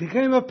 it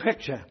became a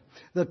picture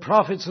that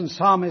prophets and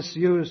psalmists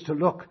used to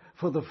look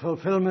for the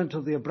fulfillment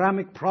of the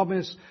Abrahamic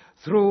promise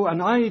through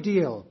an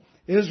ideal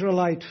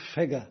Israelite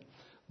figure,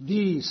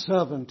 the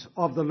servant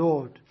of the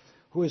Lord,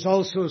 who is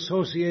also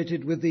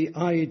associated with the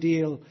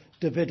ideal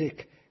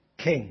Davidic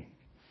king.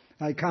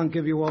 I can't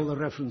give you all the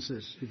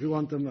references. If you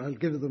want them, I'll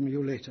give them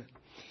you later.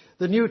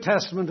 The New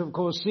Testament, of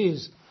course,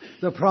 sees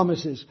the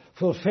promises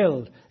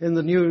fulfilled in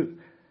the new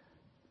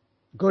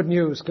good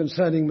news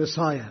concerning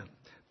Messiah,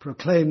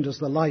 proclaimed as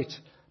the light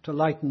to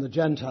lighten the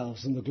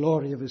Gentiles and the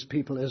glory of his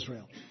people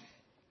Israel.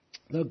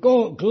 The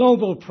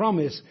global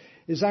promise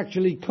is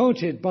actually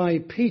quoted by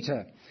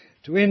Peter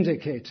to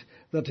indicate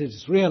that it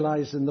is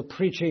realized in the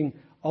preaching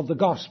of the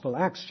gospel.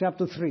 Acts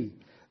chapter 3,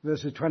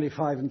 verses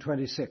 25 and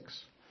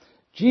 26.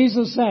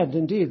 Jesus said,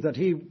 indeed,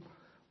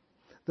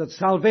 that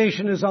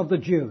salvation is of the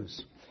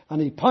Jews,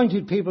 and he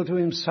pointed people to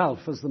himself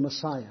as the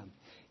Messiah.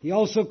 He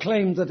also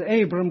claimed that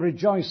Abram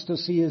rejoiced to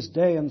see his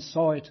day and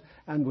saw it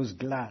and was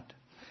glad.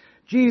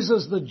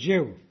 Jesus the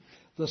Jew,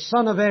 the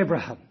son of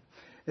Abraham,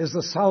 is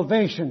the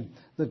salvation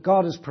that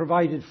God has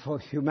provided for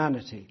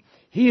humanity.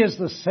 He is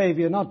the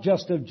Savior, not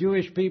just of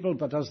Jewish people,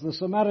 but as the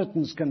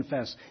Samaritans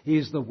confess, he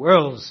is the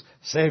world's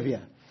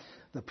Savior.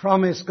 The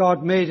promise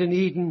God made in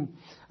Eden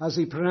as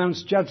he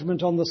pronounced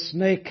judgment on the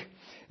snake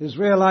is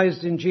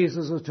realized in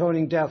Jesus'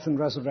 atoning death and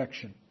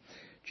resurrection.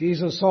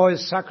 Jesus saw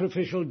his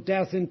sacrificial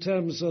death in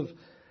terms of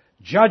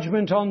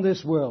judgment on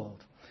this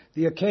world,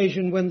 the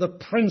occasion when the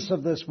prince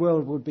of this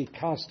world would be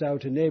cast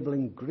out,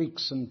 enabling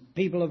Greeks and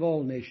people of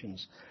all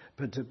nations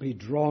but to be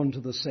drawn to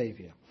the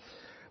Saviour.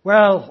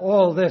 Well,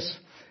 all this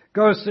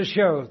goes to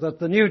show that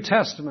the New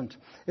Testament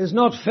is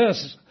not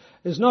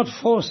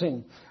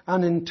forcing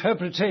an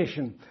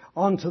interpretation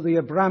onto the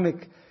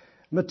Abrahamic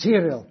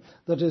material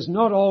that is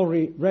not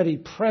already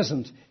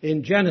present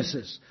in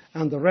Genesis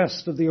and the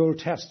rest of the Old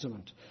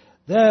Testament.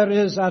 There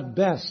is at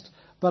best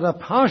but a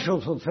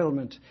partial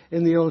fulfillment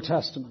in the Old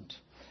Testament.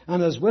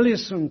 And as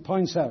Williamson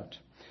points out,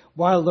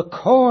 while the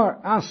core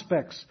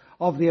aspects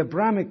of the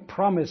Abrahamic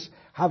promise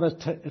have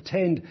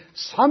attained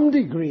some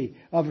degree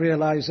of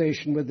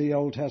realization with the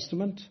Old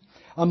Testament,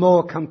 a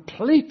more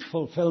complete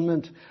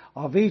fulfillment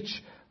of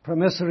each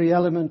promissory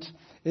element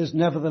is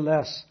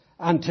nevertheless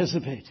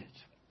anticipated.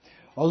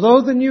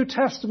 Although the New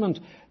Testament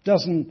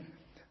does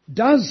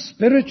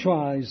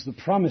spiritualize the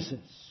promises,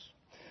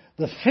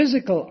 the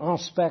physical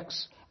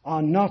aspects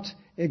are not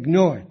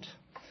ignored,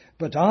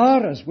 but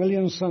are, as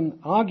Williamson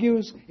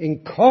argues,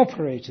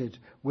 incorporated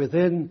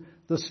within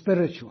the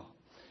spiritual.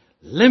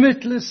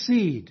 Limitless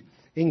seed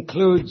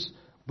includes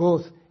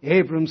both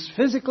Abram's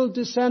physical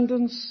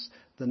descendants,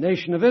 the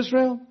nation of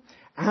Israel,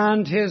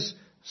 and his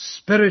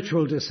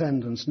spiritual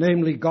descendants,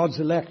 namely God's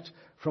elect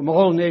from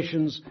all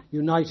nations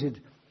united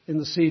in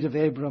the seed of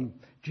Abram,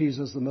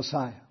 Jesus the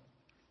Messiah.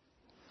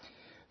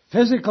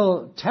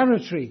 Physical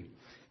territory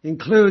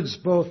includes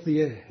both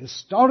the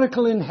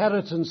historical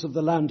inheritance of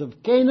the land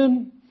of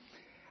Canaan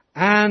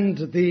and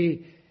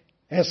the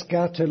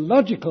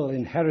eschatological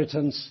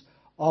inheritance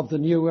of the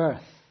new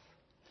earth.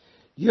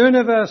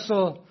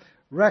 Universal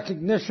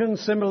recognition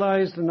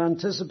symbolized and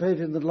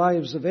anticipated in the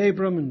lives of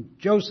Abram and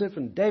Joseph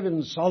and David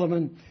and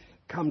Solomon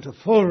come to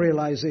full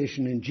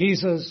realization in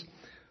Jesus,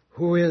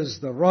 who is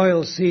the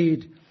royal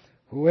seed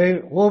who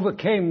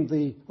overcame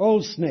the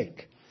old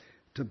snake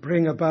to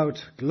bring about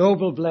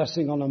global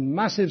blessing on a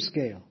massive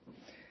scale,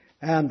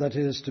 and that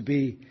is to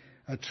be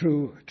a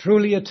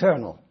truly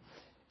eternal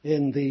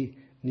in the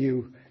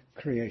new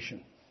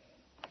creation.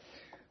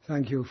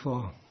 Thank you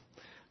for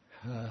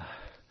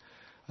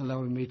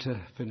allowing me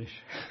to finish.